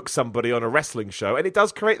now book somebody on a wrestling show, and it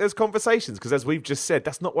does create those conversations, because as we've just said,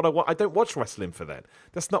 that's not what I want. I don't watch wrestling for that.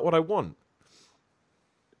 That's not what I want.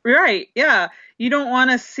 Right, yeah. You don't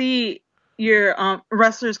want to see your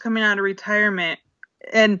wrestlers coming out of retirement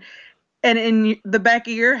and in the back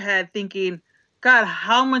of your head thinking, God,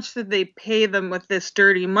 how much did they pay them with this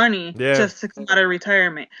dirty money just to come out of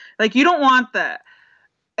retirement? Like, you don't want that.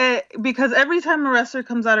 Because every time a wrestler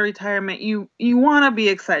comes out of retirement, you want to be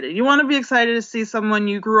excited. You want to be excited to see someone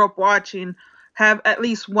you grew up watching have at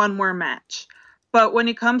least one more match. But when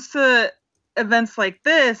it comes to events like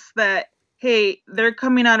this, that, hey, they're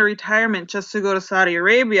coming out of retirement just to go to Saudi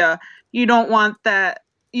Arabia, you don't want that.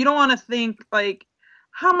 You don't want to think, like,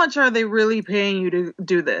 how much are they really paying you to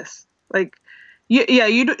do this? Like,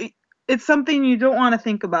 it's something you don't want to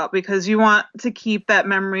think about because you want to keep that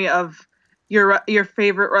memory of your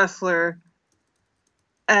favorite wrestler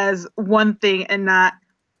as one thing and not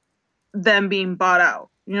them being bought out.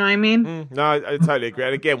 You know what I mean? No, I totally agree.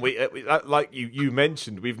 And again, we like you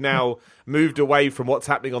mentioned, we've now moved away from what's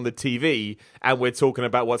happening on the TV and we're talking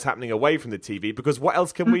about what's happening away from the TV, because what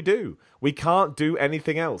else can we do? We can't do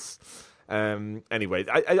anything else. Anyway,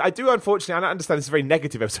 I do, unfortunately, I understand this is a very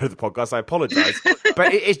negative episode of the podcast. I apologize.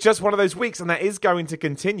 But it's just one of those weeks, and that is going to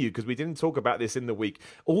continue because we didn't talk about this in the week.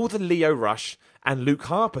 All the Lio Rush and Luke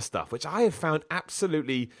Harper stuff, which I have found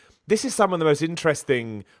absolutely... This is some of the most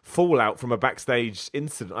interesting fallout from a backstage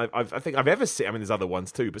incident I think I've ever seen. I mean, there's other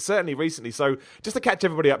ones too, but certainly recently. So just to catch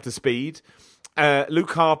everybody up to speed,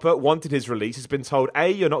 Luke Harper wanted his release. He's been told, A,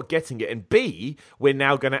 you're not getting it, and B, we're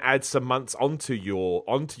now going to add some months onto your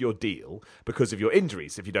deal because of your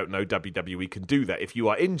injuries. If you don't know, WWE can do that. If you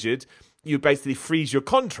are injured, you basically freeze your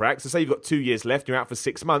contract. So say you've got 2 years left, you're out for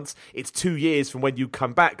 6 months. It's 2 years from when you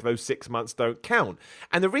come back. Those 6 months don't count.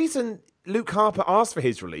 And the reason Luke Harper asked for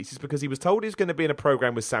his release is because he was told he was going to be in a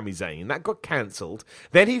program with Sami Zayn. That got cancelled.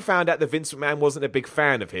 Then he found out that Vince McMahon wasn't a big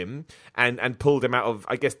fan of him and pulled him out of,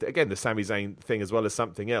 I guess, again, the Sami Zayn thing as well as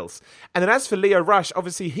something else. And then as for Lio Rush,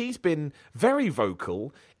 obviously he's been very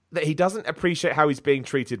vocal that he doesn't appreciate how he's being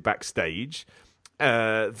treated backstage.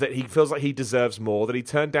 That he feels like he deserves more, that he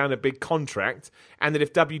turned down a big contract, and that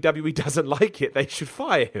if WWE doesn't like it, they should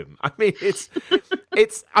fire him. I mean,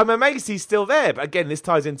 I'm amazed he's still there. But again, this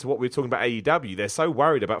ties into what we were talking about AEW. They're so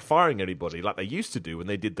worried about firing anybody like they used to do when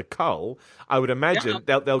they did the cull. I would imagine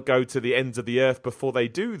they'll go to the ends of the earth before they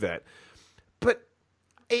do that. But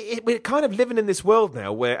we're kind of living in this world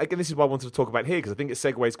now where, again, this is what I wanted to talk about here because I think it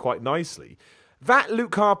segues quite nicely. That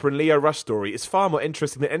Luke Harper and Lio Rush story is far more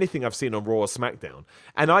interesting than anything I've seen on Raw or SmackDown.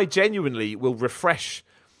 And I genuinely will refresh,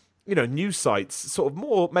 news sites sort of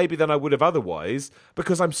more maybe than I would have otherwise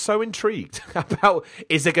because I'm so intrigued about,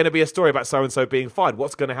 is there going to be a story about so-and-so being fired?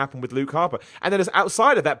 What's going to happen with Luke Harper? And then as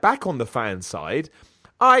outside of that, back on the fan side,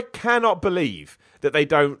 I cannot believe that they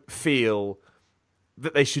don't feel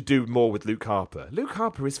that they should do more with Luke Harper. Luke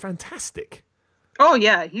Harper is fantastic. Oh,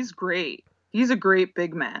 yeah, he's great. He's a great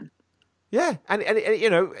big man. Yeah, and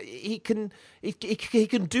he can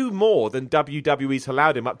do more than WWE's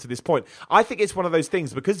allowed him up to this point. I think it's one of those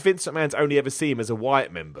things because Vince McMahon's only ever seen him as a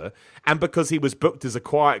Wyatt member, and because he was booked as a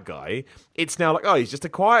quiet guy, it's now like, oh, he's just a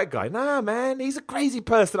quiet guy. Nah, man, he's a crazy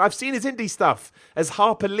person. I've seen his indie stuff as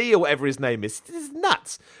Harper Lee or whatever his name is. It's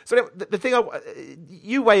nuts. So the thing,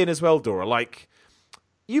 you weigh in as well, Dora. Like,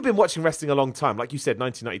 you've been watching wrestling a long time, like you said,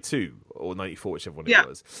 1992 or 94, whichever one it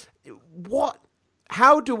was.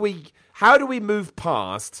 How do we move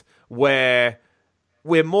past where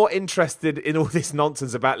we're more interested in all this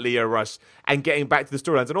nonsense about Lio Rush and getting back to the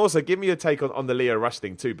storylines? And also, give me your take on the Lio Rush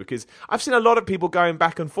thing too, because I've seen a lot of people going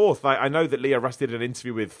back and forth. I know that Lio Rush did an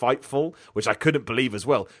interview with Fightful, which I couldn't believe as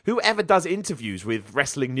well. Whoever does interviews with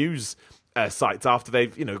wrestling news sites after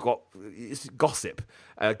they've got gossip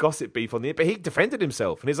beef on the, but he defended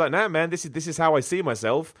himself and he's like, no man, this is how I see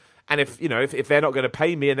myself, and if they're not going to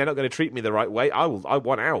pay me and they're not going to treat me the right way, I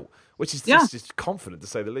want out, which is just confident to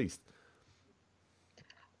say the least.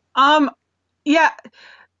 Yeah,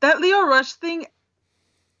 that Lio Rush thing,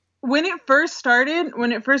 when it first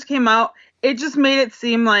came out, it just made it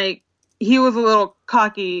seem like he was a little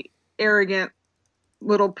cocky, arrogant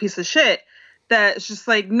little piece of shit that's just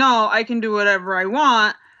like, no, I can do whatever I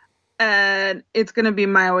want and it's going to be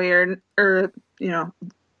my way or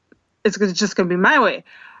it's just going to be my way.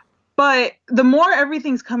 But the more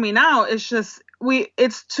everything's coming out, it's just,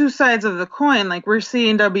 it's two sides of the coin. Like we're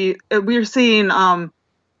seeing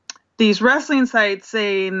these wrestling sites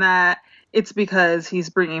saying that it's because he's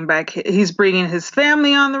bringing his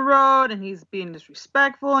family on the road and he's being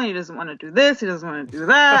disrespectful and he doesn't want to do this, he doesn't want to do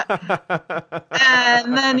that.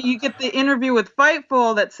 And then you get the interview with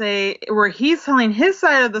Fightful where he's telling his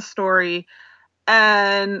side of the story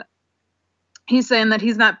and he's saying that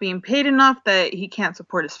he's not being paid enough, that he can't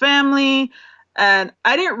support his family. And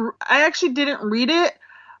I actually didn't read it.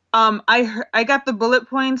 I got the bullet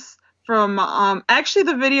points from actually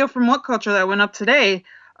the video from What Culture that went up today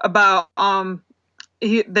about I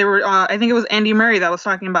think it was Andy Murray that was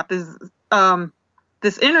talking about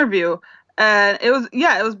this interview, and it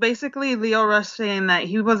was basically Lio Rush saying that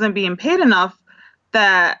he wasn't being paid enough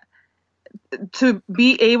to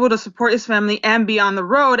be able to support his family and be on the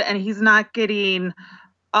road, and he's not getting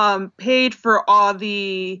paid for all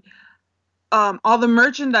the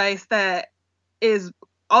merchandise that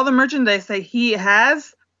he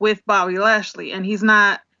has with Bobby Lashley, and he's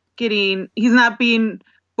not being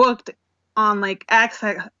booked on like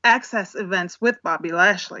access events with Bobby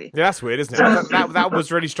Lashley. Yeah, that's weird, isn't it? That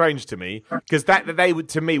was really strange to me because they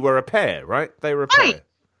to me were a pair, right? They were a pair. Right.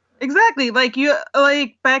 Exactly. Like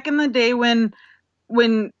back in the day when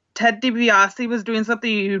Ted DiBiase was doing something,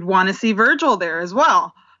 you'd want to see Virgil there as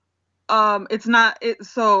well. So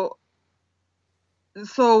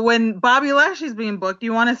when Bobby Lashley's being booked,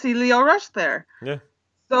 you want to see Lio Rush there. Yeah.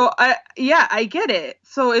 So I get it.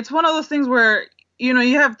 So it's one of those things where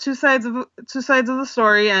you have two sides of the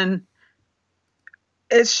story, and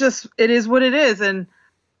it is what it is, and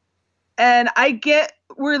I get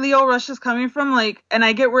where Lio Rush is coming from, and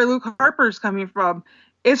I get where Luke Harper's coming from.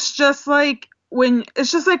 It's just like when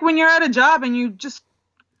you're at a job and you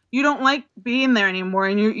don't like being there anymore,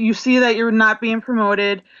 and you see that you're not being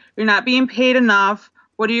promoted, you're not being paid enough.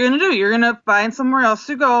 What are you going to do? You're going to find somewhere else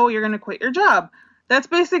to go. You're going to quit your job. That's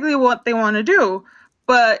basically what they want to do.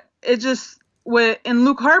 But in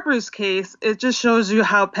Luke Harper's case, it just shows you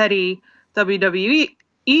how petty WWE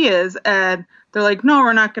is, and they're like, no,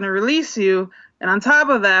 we're not going to release you. And on top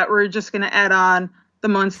of that, we're just going to add on the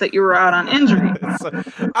months that you were out on injury.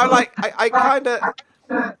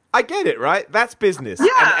 I get it, right? That's business.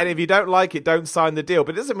 Yeah. And if you don't like it, don't sign the deal.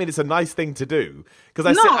 But it doesn't mean it's a nice thing to do.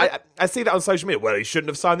 Because I see that on social media. Well, he shouldn't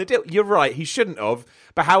have signed the deal. You're right. He shouldn't have.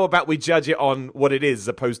 But how about we judge it on what it is as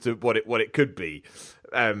opposed to what it could be?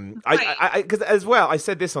 Because as well, I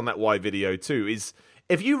said this on that Y video too, is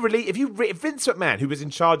if Vince McMahon, who was in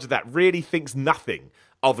charge of that, really thinks nothing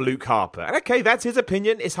of Luke Harper. And okay, that's his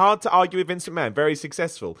opinion. It's hard to argue with Vince McMahon. Very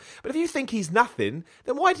successful. But if you think he's nothing,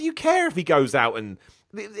 then why do you care if he goes out and...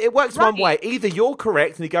 It works one way. Either you're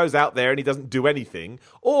correct and he goes out there and he doesn't do anything,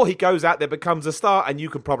 or he goes out there, becomes a star, and you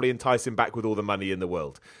can probably entice him back with all the money in the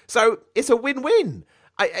world. So it's a win-win.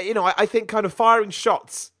 I think kind of firing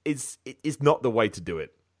shots is not the way to do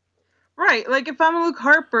it. Right. Like if I'm Luke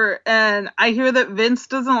Harper and I hear that Vince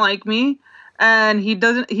doesn't like me and he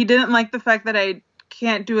didn't like the fact that I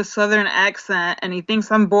can't do a Southern accent and he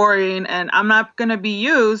thinks I'm boring and I'm not going to be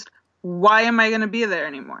used, why am I going to be there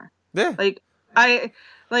anymore? Yeah. I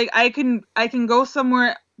can go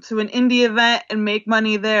somewhere to an indie event and make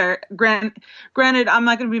money there. Granted, I'm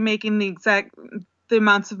not going to be making the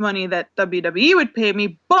amounts of money that WWE would pay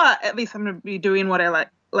me, but at least I'm going to be doing what I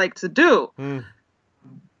like to do.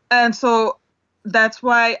 And so that's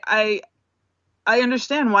why I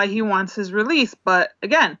understand why he wants his release. But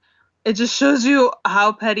again, it just shows you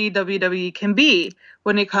how petty WWE can be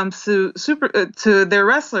when it comes to their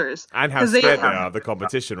wrestlers. And how scared they are of the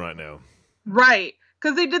competition right now. Right.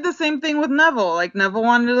 Because they did the same thing with Neville. Like, Neville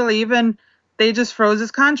wanted to leave, and they just froze his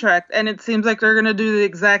contract. And it seems like they're going to do the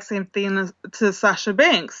exact same thing to Sasha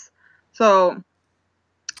Banks. So,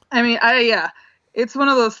 I mean, it's one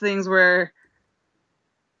of those things where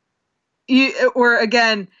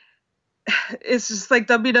again, it's just like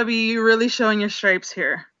WWE really showing your stripes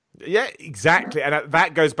here. Yeah, exactly. And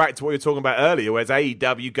that goes back to what you were talking about earlier, whereas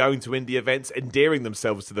AEW going to indie events, endearing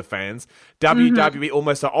themselves to the fans. WWE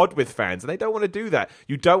almost are odd with fans, and they don't want to do that.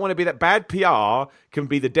 You don't want to be that. Bad PR can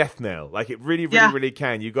be the death knell. Like, it really, really, really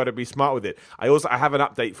can. You've got to be smart with it. I have an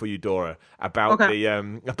update for you, Dora, about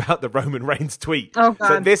the Roman Reigns tweet. Oh, God.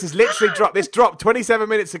 So this is literally dropped. This dropped 27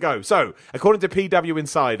 minutes ago. So, according to PW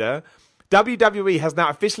Insider, WWE has now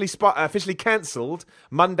officially cancelled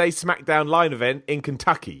Monday's SmackDown Line event in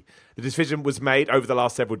Kentucky. The decision was made over the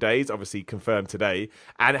last several days, obviously confirmed today,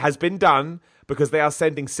 and it has been done because they are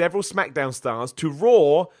sending several SmackDown stars to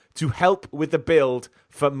Raw to help with the build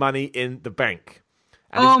for Money in the Bank.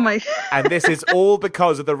 And this is all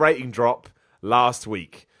because of the rating drop last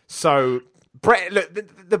week. So, Brett,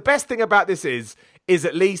 look, the best thing about this is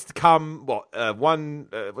at least come,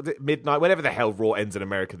 midnight, whenever the hell Raw ends in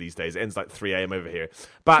America these days. It ends like 3 a.m. over here.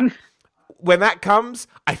 But when that comes,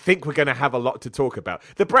 I think we're going to have a lot to talk about.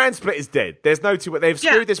 The brand split is dead. There's no two. They've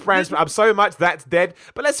screwed this brand split up so much, that's dead.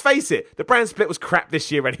 But let's face it, the brand split was crap this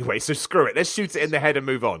year anyway, so screw it. Let's shoot it in the head and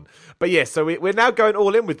move on. But yeah, so we're now going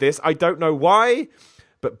all in with this. I don't know why,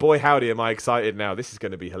 but boy, howdy, am I excited now. This is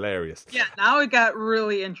going to be hilarious. Yeah, now it got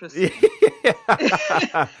really interesting.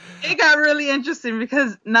 It got really interesting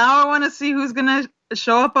because now I want to see who's going to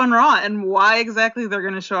show up on Raw and why exactly they're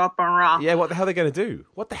going to show up on Raw. Yeah, what the hell are they going to do?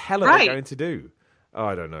 What the hell are they going to do? Oh,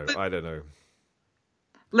 I don't know.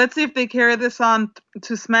 Let's see if they carry this on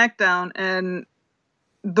to SmackDown and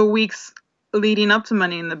the weeks leading up to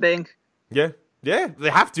Money in the Bank. Yeah, they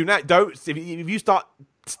have to now. If you start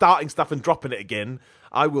starting stuff and dropping it again,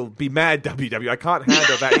 I will be mad, WWE. I can't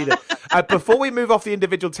handle that either. Before we move off the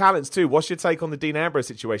individual talents too, what's your take on the Dean Ambrose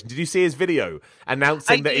situation? Did you see his video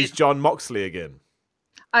announcing that he's Jon Moxley again?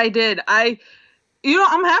 I did. I'm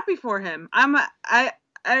happy for him. I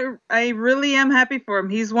really am happy for him.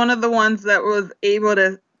 He's one of the ones that was able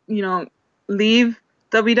to, leave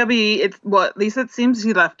WWE. At least it seems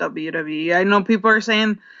he left WWE. I know people are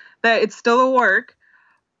saying that it's still a work,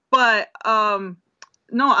 but no,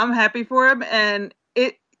 I'm happy for him, and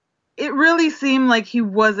it really seemed like he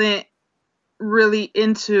wasn't really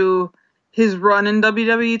into his run in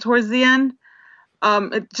WWE towards the end.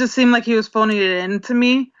 It just seemed like he was phoning it in to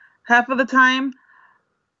me half of the time.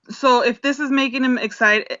 So if this is making him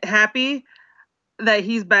happy that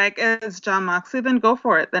he's back as Jon Moxley, then go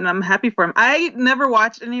for it. Then I'm happy for him. I never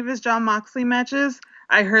watched any of his Jon Moxley matches.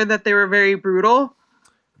 I heard that they were very brutal.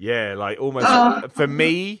 Yeah, like almost for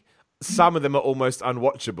me, some of them are almost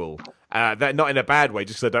unwatchable. They're not in a bad way,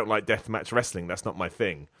 just because I don't like deathmatch wrestling. That's not my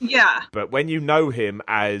thing. Yeah. But when you know him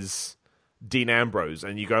as Dean Ambrose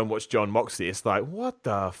and you go and watch Jon Moxley, it's like, what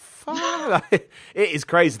the fuck? It is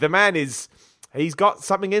crazy. The man he's got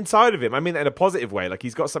something inside of him. I mean that in a positive way. Like,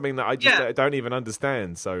 he's got something that I just don't even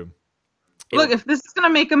understand. So, look, if this is going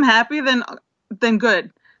to make him happy, then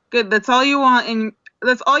good. Good. That's all you want. And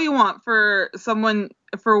that's all you want for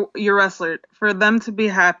your wrestler, for them to be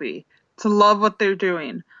happy, to love what they're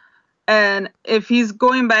doing. And if he's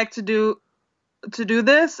going back to do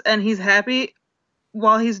this and he's happy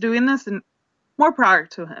while he's doing this, then more power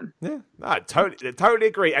to him. Yeah, I totally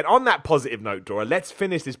agree. And on that positive note, Dora, let's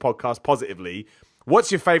finish this podcast positively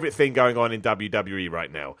What's your favorite thing going on in WWE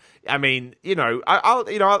right now? I mean,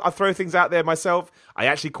 I'll throw things out there myself.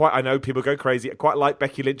 I know people go crazy. I quite like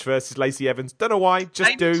Becky Lynch versus Lacey Evans. Don't know why,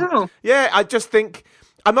 just do. Too. Yeah, I just think.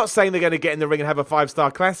 I'm not saying they're going to get in the ring and have a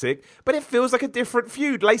 5-star classic, but it feels like a different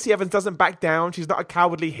feud. Lacey Evans doesn't back down. She's not a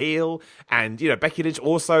cowardly heel. And, Becky Lynch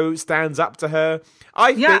also stands up to her.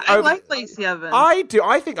 I like Lacey Evans. I do.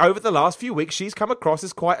 I think over the last few weeks, she's come across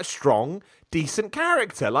as quite a strong, decent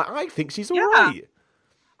character. Like, I think she's all right.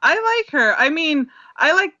 I like her. I mean,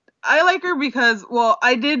 I like her because, well,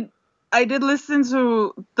 I did listen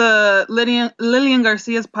to the Lillian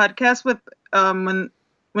Garcia's podcast with,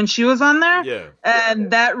 when she was on there. Yeah.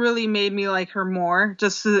 And that really made me like her more,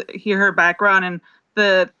 just to hear her background and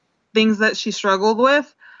the things that she struggled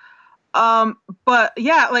with. But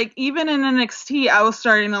yeah, like even in NXT, I was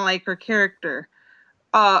starting to like her character.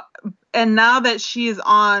 And now that she is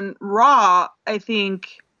on Raw, I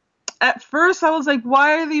think at first I was like,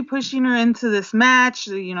 why are they pushing her into this match?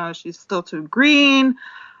 She's still too green.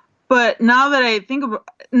 But now that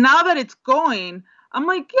it's going, I'm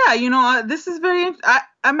like, yeah, this is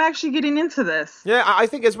I'm actually getting into this. Yeah, I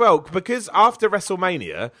think as well, because after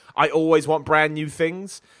WrestleMania, I always want brand new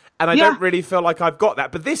things, and I don't really feel like I've got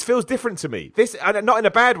that. But this feels different to me. This, and not in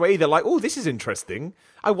a bad way either. Like, oh, this is interesting.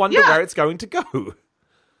 I wonder where it's going to go.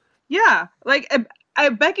 Yeah, like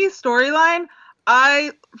Becky's storyline.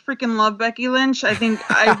 I freaking love Becky Lynch. I think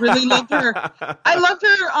I really loved her. I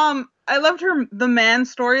loved her the man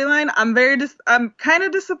storyline. I'm kind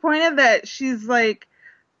of disappointed that she's like,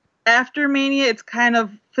 after Mania, it's kind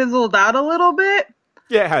of fizzled out a little bit.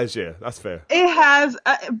 Yeah, it has. Yeah, that's fair. It has,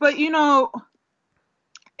 but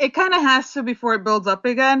it kind of has to before it builds up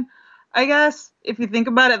again, I guess, if you think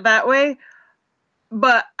about it that way.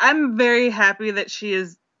 But I'm very happy that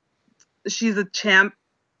she's a champ.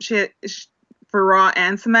 For Raw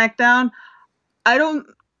and SmackDown. I don't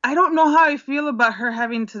know how I feel about her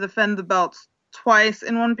having to defend the belts twice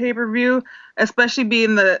in one pay-per-view, especially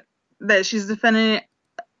being that she's defending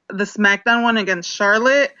the SmackDown one against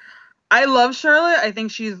Charlotte. I love Charlotte. I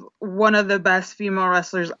think she's one of the best female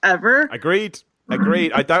wrestlers ever. Agreed.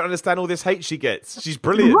 I don't understand all this hate she gets. She's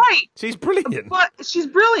brilliant. Right. She's brilliant.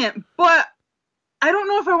 But I don't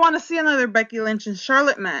know if I want to see another Becky Lynch and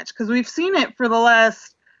Charlotte match, because we've seen it for the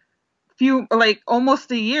last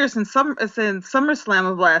almost a year since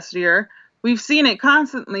SummerSlam of last year. We've seen it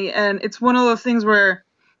constantly, and it's one of those things where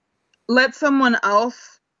let someone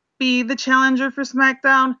else be the challenger for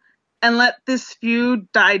SmackDown and let this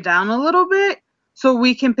feud die down a little bit so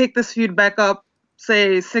we can pick this feud back up,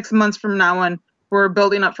 say 6 months from now when we're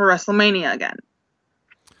building up for WrestleMania again.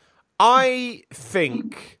 I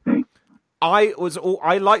think I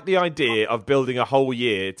like the idea of building a whole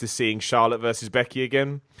year to seeing Charlotte versus Becky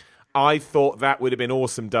again. I thought that would have been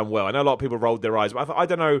awesome done well. I know a lot of people rolled their eyes, but I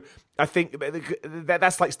don't know. I think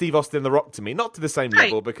that's like Steve Austin and The Rock to me. Not to the same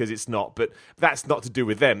level, because it's not, but that's not to do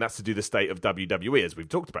with them. That's to do the state of WWE, as we've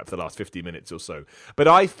talked about for the last 50 minutes or so. But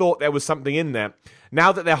I thought there was something in there.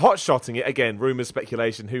 Now that they're hot-shotting it, again, rumours,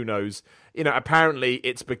 speculation, who knows. Apparently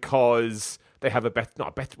it's because they have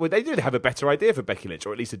they do have a better idea for Becky Lynch,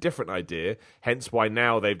 or at least a different idea. Hence why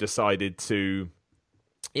now they've decided to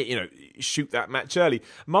shoot that match early.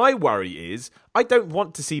 My worry is I don't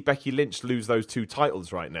want to see Becky Lynch lose those two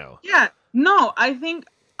titles right now. Yeah, no, I think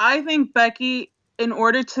Becky, in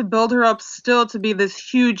order to build her up still to be this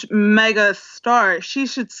huge mega star, she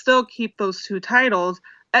should still keep those two titles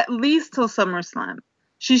at least till SummerSlam.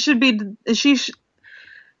 She should be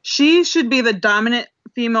the dominant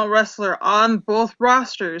female wrestler on both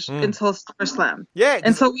rosters until SummerSlam. Yeah,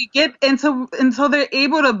 until they're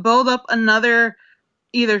able to build up another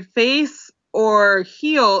either face or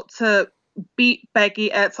heel to beat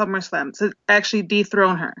Becky at SummerSlam, to actually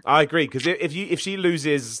dethrone her. I agree, because if she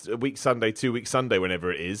loses a week Sunday, 2 weeks Sunday,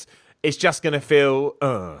 whenever it is, it's just going to feel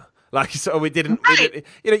like, so we didn't.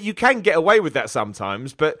 You can get away with that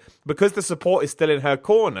sometimes, but because the support is still in her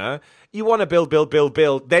corner, you want to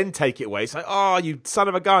build, then take it away. It's like, oh, you son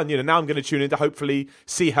of a gun! Now I'm going to tune in to hopefully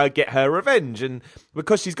see her get her revenge, and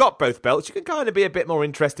because she's got both belts, you can kind of be a bit more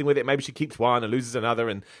interesting with it. Maybe she keeps one and loses another,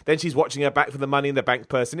 and then she's watching her back for the Money in the Bank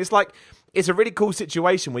person. It's a really cool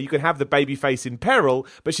situation where you can have the babyface in peril,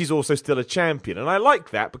 but she's also still a champion. And I like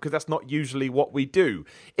that, because that's not usually what we do.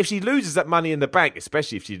 If she loses that Money in the Bank,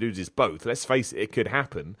 especially if she loses both, let's face it could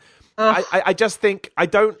happen. I just think, I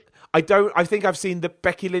think I've seen the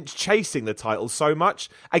Becky Lynch chasing the title so much.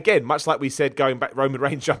 Again, much like we said, going back, Roman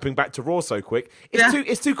Reigns jumping back to Raw so quick.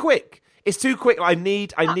 It's too quick. It's too quick. I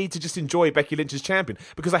need to just enjoy Becky Lynch as champion,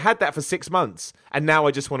 because I had that for 6 months, and now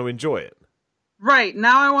I just want to enjoy it. Right.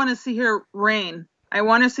 Now I want to see her reign. I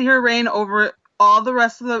want to see her reign over all the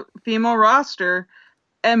rest of the female roster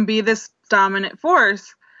and be this dominant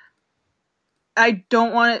force. I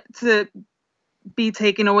don't want it to be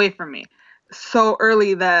taken away from me so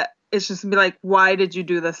early that it's just be like, why did you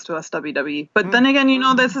do this to us, WWE? But then again,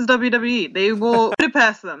 this is WWE. They will put it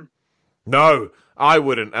past them. No, I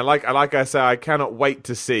wouldn't. And like I say, I cannot wait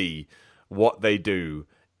to see what they do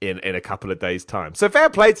in a couple of days' time. So fair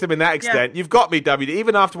play to them in that extent. Yeah. You've got me, WWE.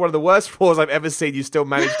 Even after one of the worst Raws I've ever seen, you still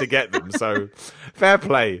managed to get them. So fair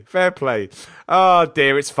play. Oh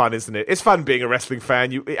dear, it's fun, isn't it? It's fun being a wrestling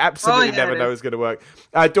fan. You absolutely never know it's going to work.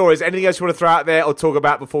 Dora, is there anything else you want to throw out there or talk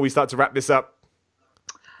about before we start to wrap this up?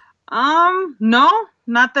 No,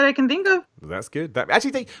 not that I can think of. That's good.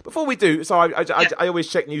 Before we do, so I always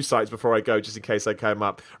check news sites before I go, just in case they come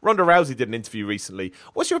up. Ronda Rousey did an interview recently.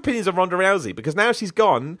 What's your opinions on Ronda Rousey? Because now she's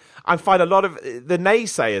gone, I find a lot of the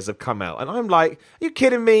naysayers have come out, and I'm like, are you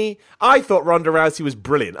kidding me? I thought Ronda Rousey was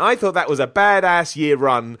brilliant. I thought that was a badass year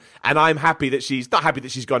run, and I'm happy that she's not happy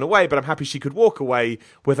that she's gone away, but I'm happy she could walk away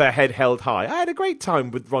with her head held high. I had a great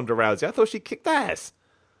time with Ronda Rousey. I thought she kicked ass.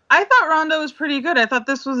 I thought Ronda was pretty good. I thought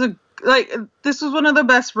this was one of the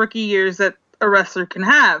best rookie years that a wrestler can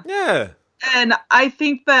have. Yeah. And I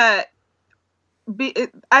think that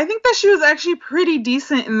she was actually pretty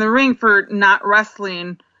decent in the ring for not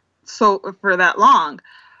wrestling for that long.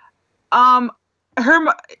 Her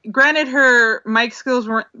mic skills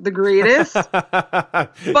weren't the greatest,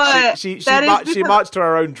 but she marched to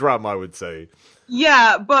her own drum, I would say.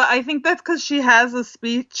 Yeah, but I think that's because she has a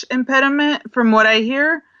speech impediment, from what I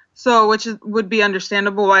hear. So, would be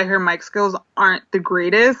understandable why her mic skills aren't the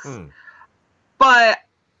greatest. But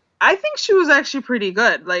I think she was actually pretty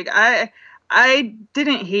good. Like, I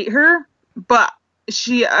didn't hate her, but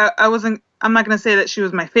I'm not going to say that she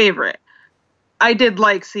was my favorite. I did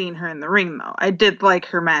like seeing her in the ring, though. I did like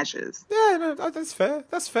her matches. Yeah, no, that's fair.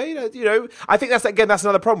 That's fair. I think that's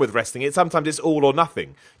another problem with wrestling. Sometimes it's all or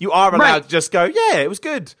nothing. You are allowed to just go, yeah, it was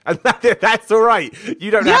good. And that's all right.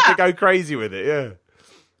 You don't have to go crazy with it, yeah.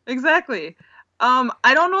 Exactly.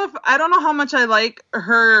 I don't know how much I like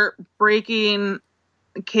her breaking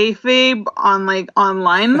kayfabe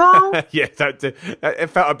online though. Yeah, it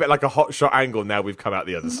felt a bit like a hot shot angle. Now we've come out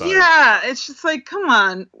the other side. Yeah, it's just like, come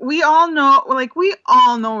on. We all know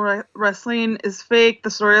wrestling is fake. The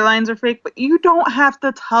storylines are fake, but you don't have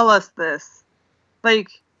to tell us this.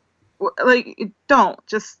 Don't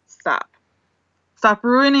just stop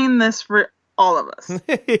ruining this for all of us.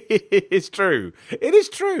 It's true. It is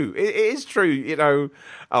true. It is true.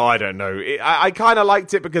 I don't know. I kind of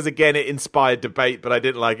liked it because, again, it inspired debate, but I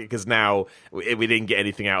didn't like it because now we didn't get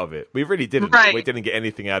anything out of it. We really didn't. Right. We didn't get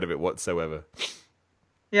anything out of it whatsoever.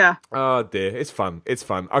 Yeah. Oh dear, it's fun. It's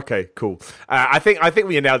fun. Okay, cool. I think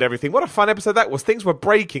we nailed everything. What a fun episode that was. Things were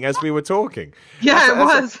breaking as we were talking. Yeah, it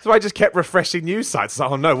was. So I just kept refreshing news sites.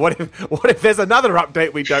 Oh no, what if there's another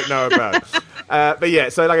update we don't know about? But yeah,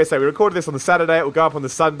 so like I say, we recorded this on the Saturday. It will go up on the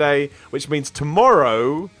Sunday, which means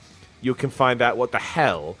tomorrow you can find out what the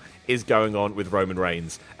hell is going on with Roman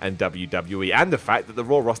Reigns and WWE, and the fact that the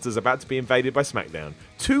Raw roster is about to be invaded by SmackDown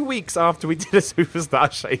 2 weeks after we did a Superstar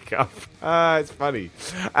shake-up. It's funny.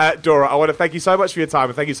 Dora, I want to thank you so much for your time,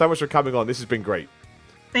 and thank you so much for coming on. This has been great.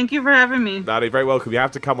 Thank you for having me. No, you're very welcome. You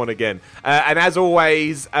have to come on again. And as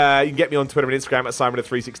always, you can get me on Twitter and Instagram at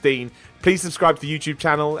Simon316. Please subscribe to the YouTube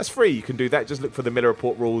channel. That's free. You can do that. Just look for the Miller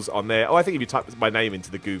Report rules on there. Oh, I think if you type my name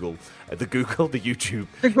into the YouTube, it'll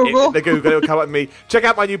come up with me. Check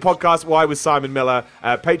out my new podcast, Why with Simon Miller,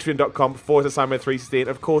 patreon.com/Simon316.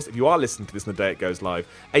 Of course, if you are listening to this on the day it goes live,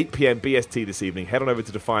 8 p.m. BST this evening, head on over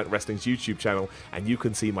to Defiant Wrestling's YouTube channel and you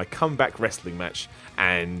can see my comeback wrestling match.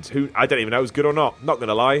 And I don't even know if it was good or not. Not going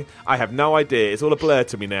to lie. I have no idea. It's all a blur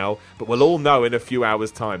to me now, but we'll all know in a few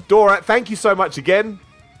hours' time. Dora, thank you so much again.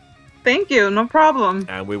 Thank you. No problem.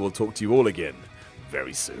 And we will talk to you all again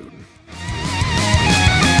very soon.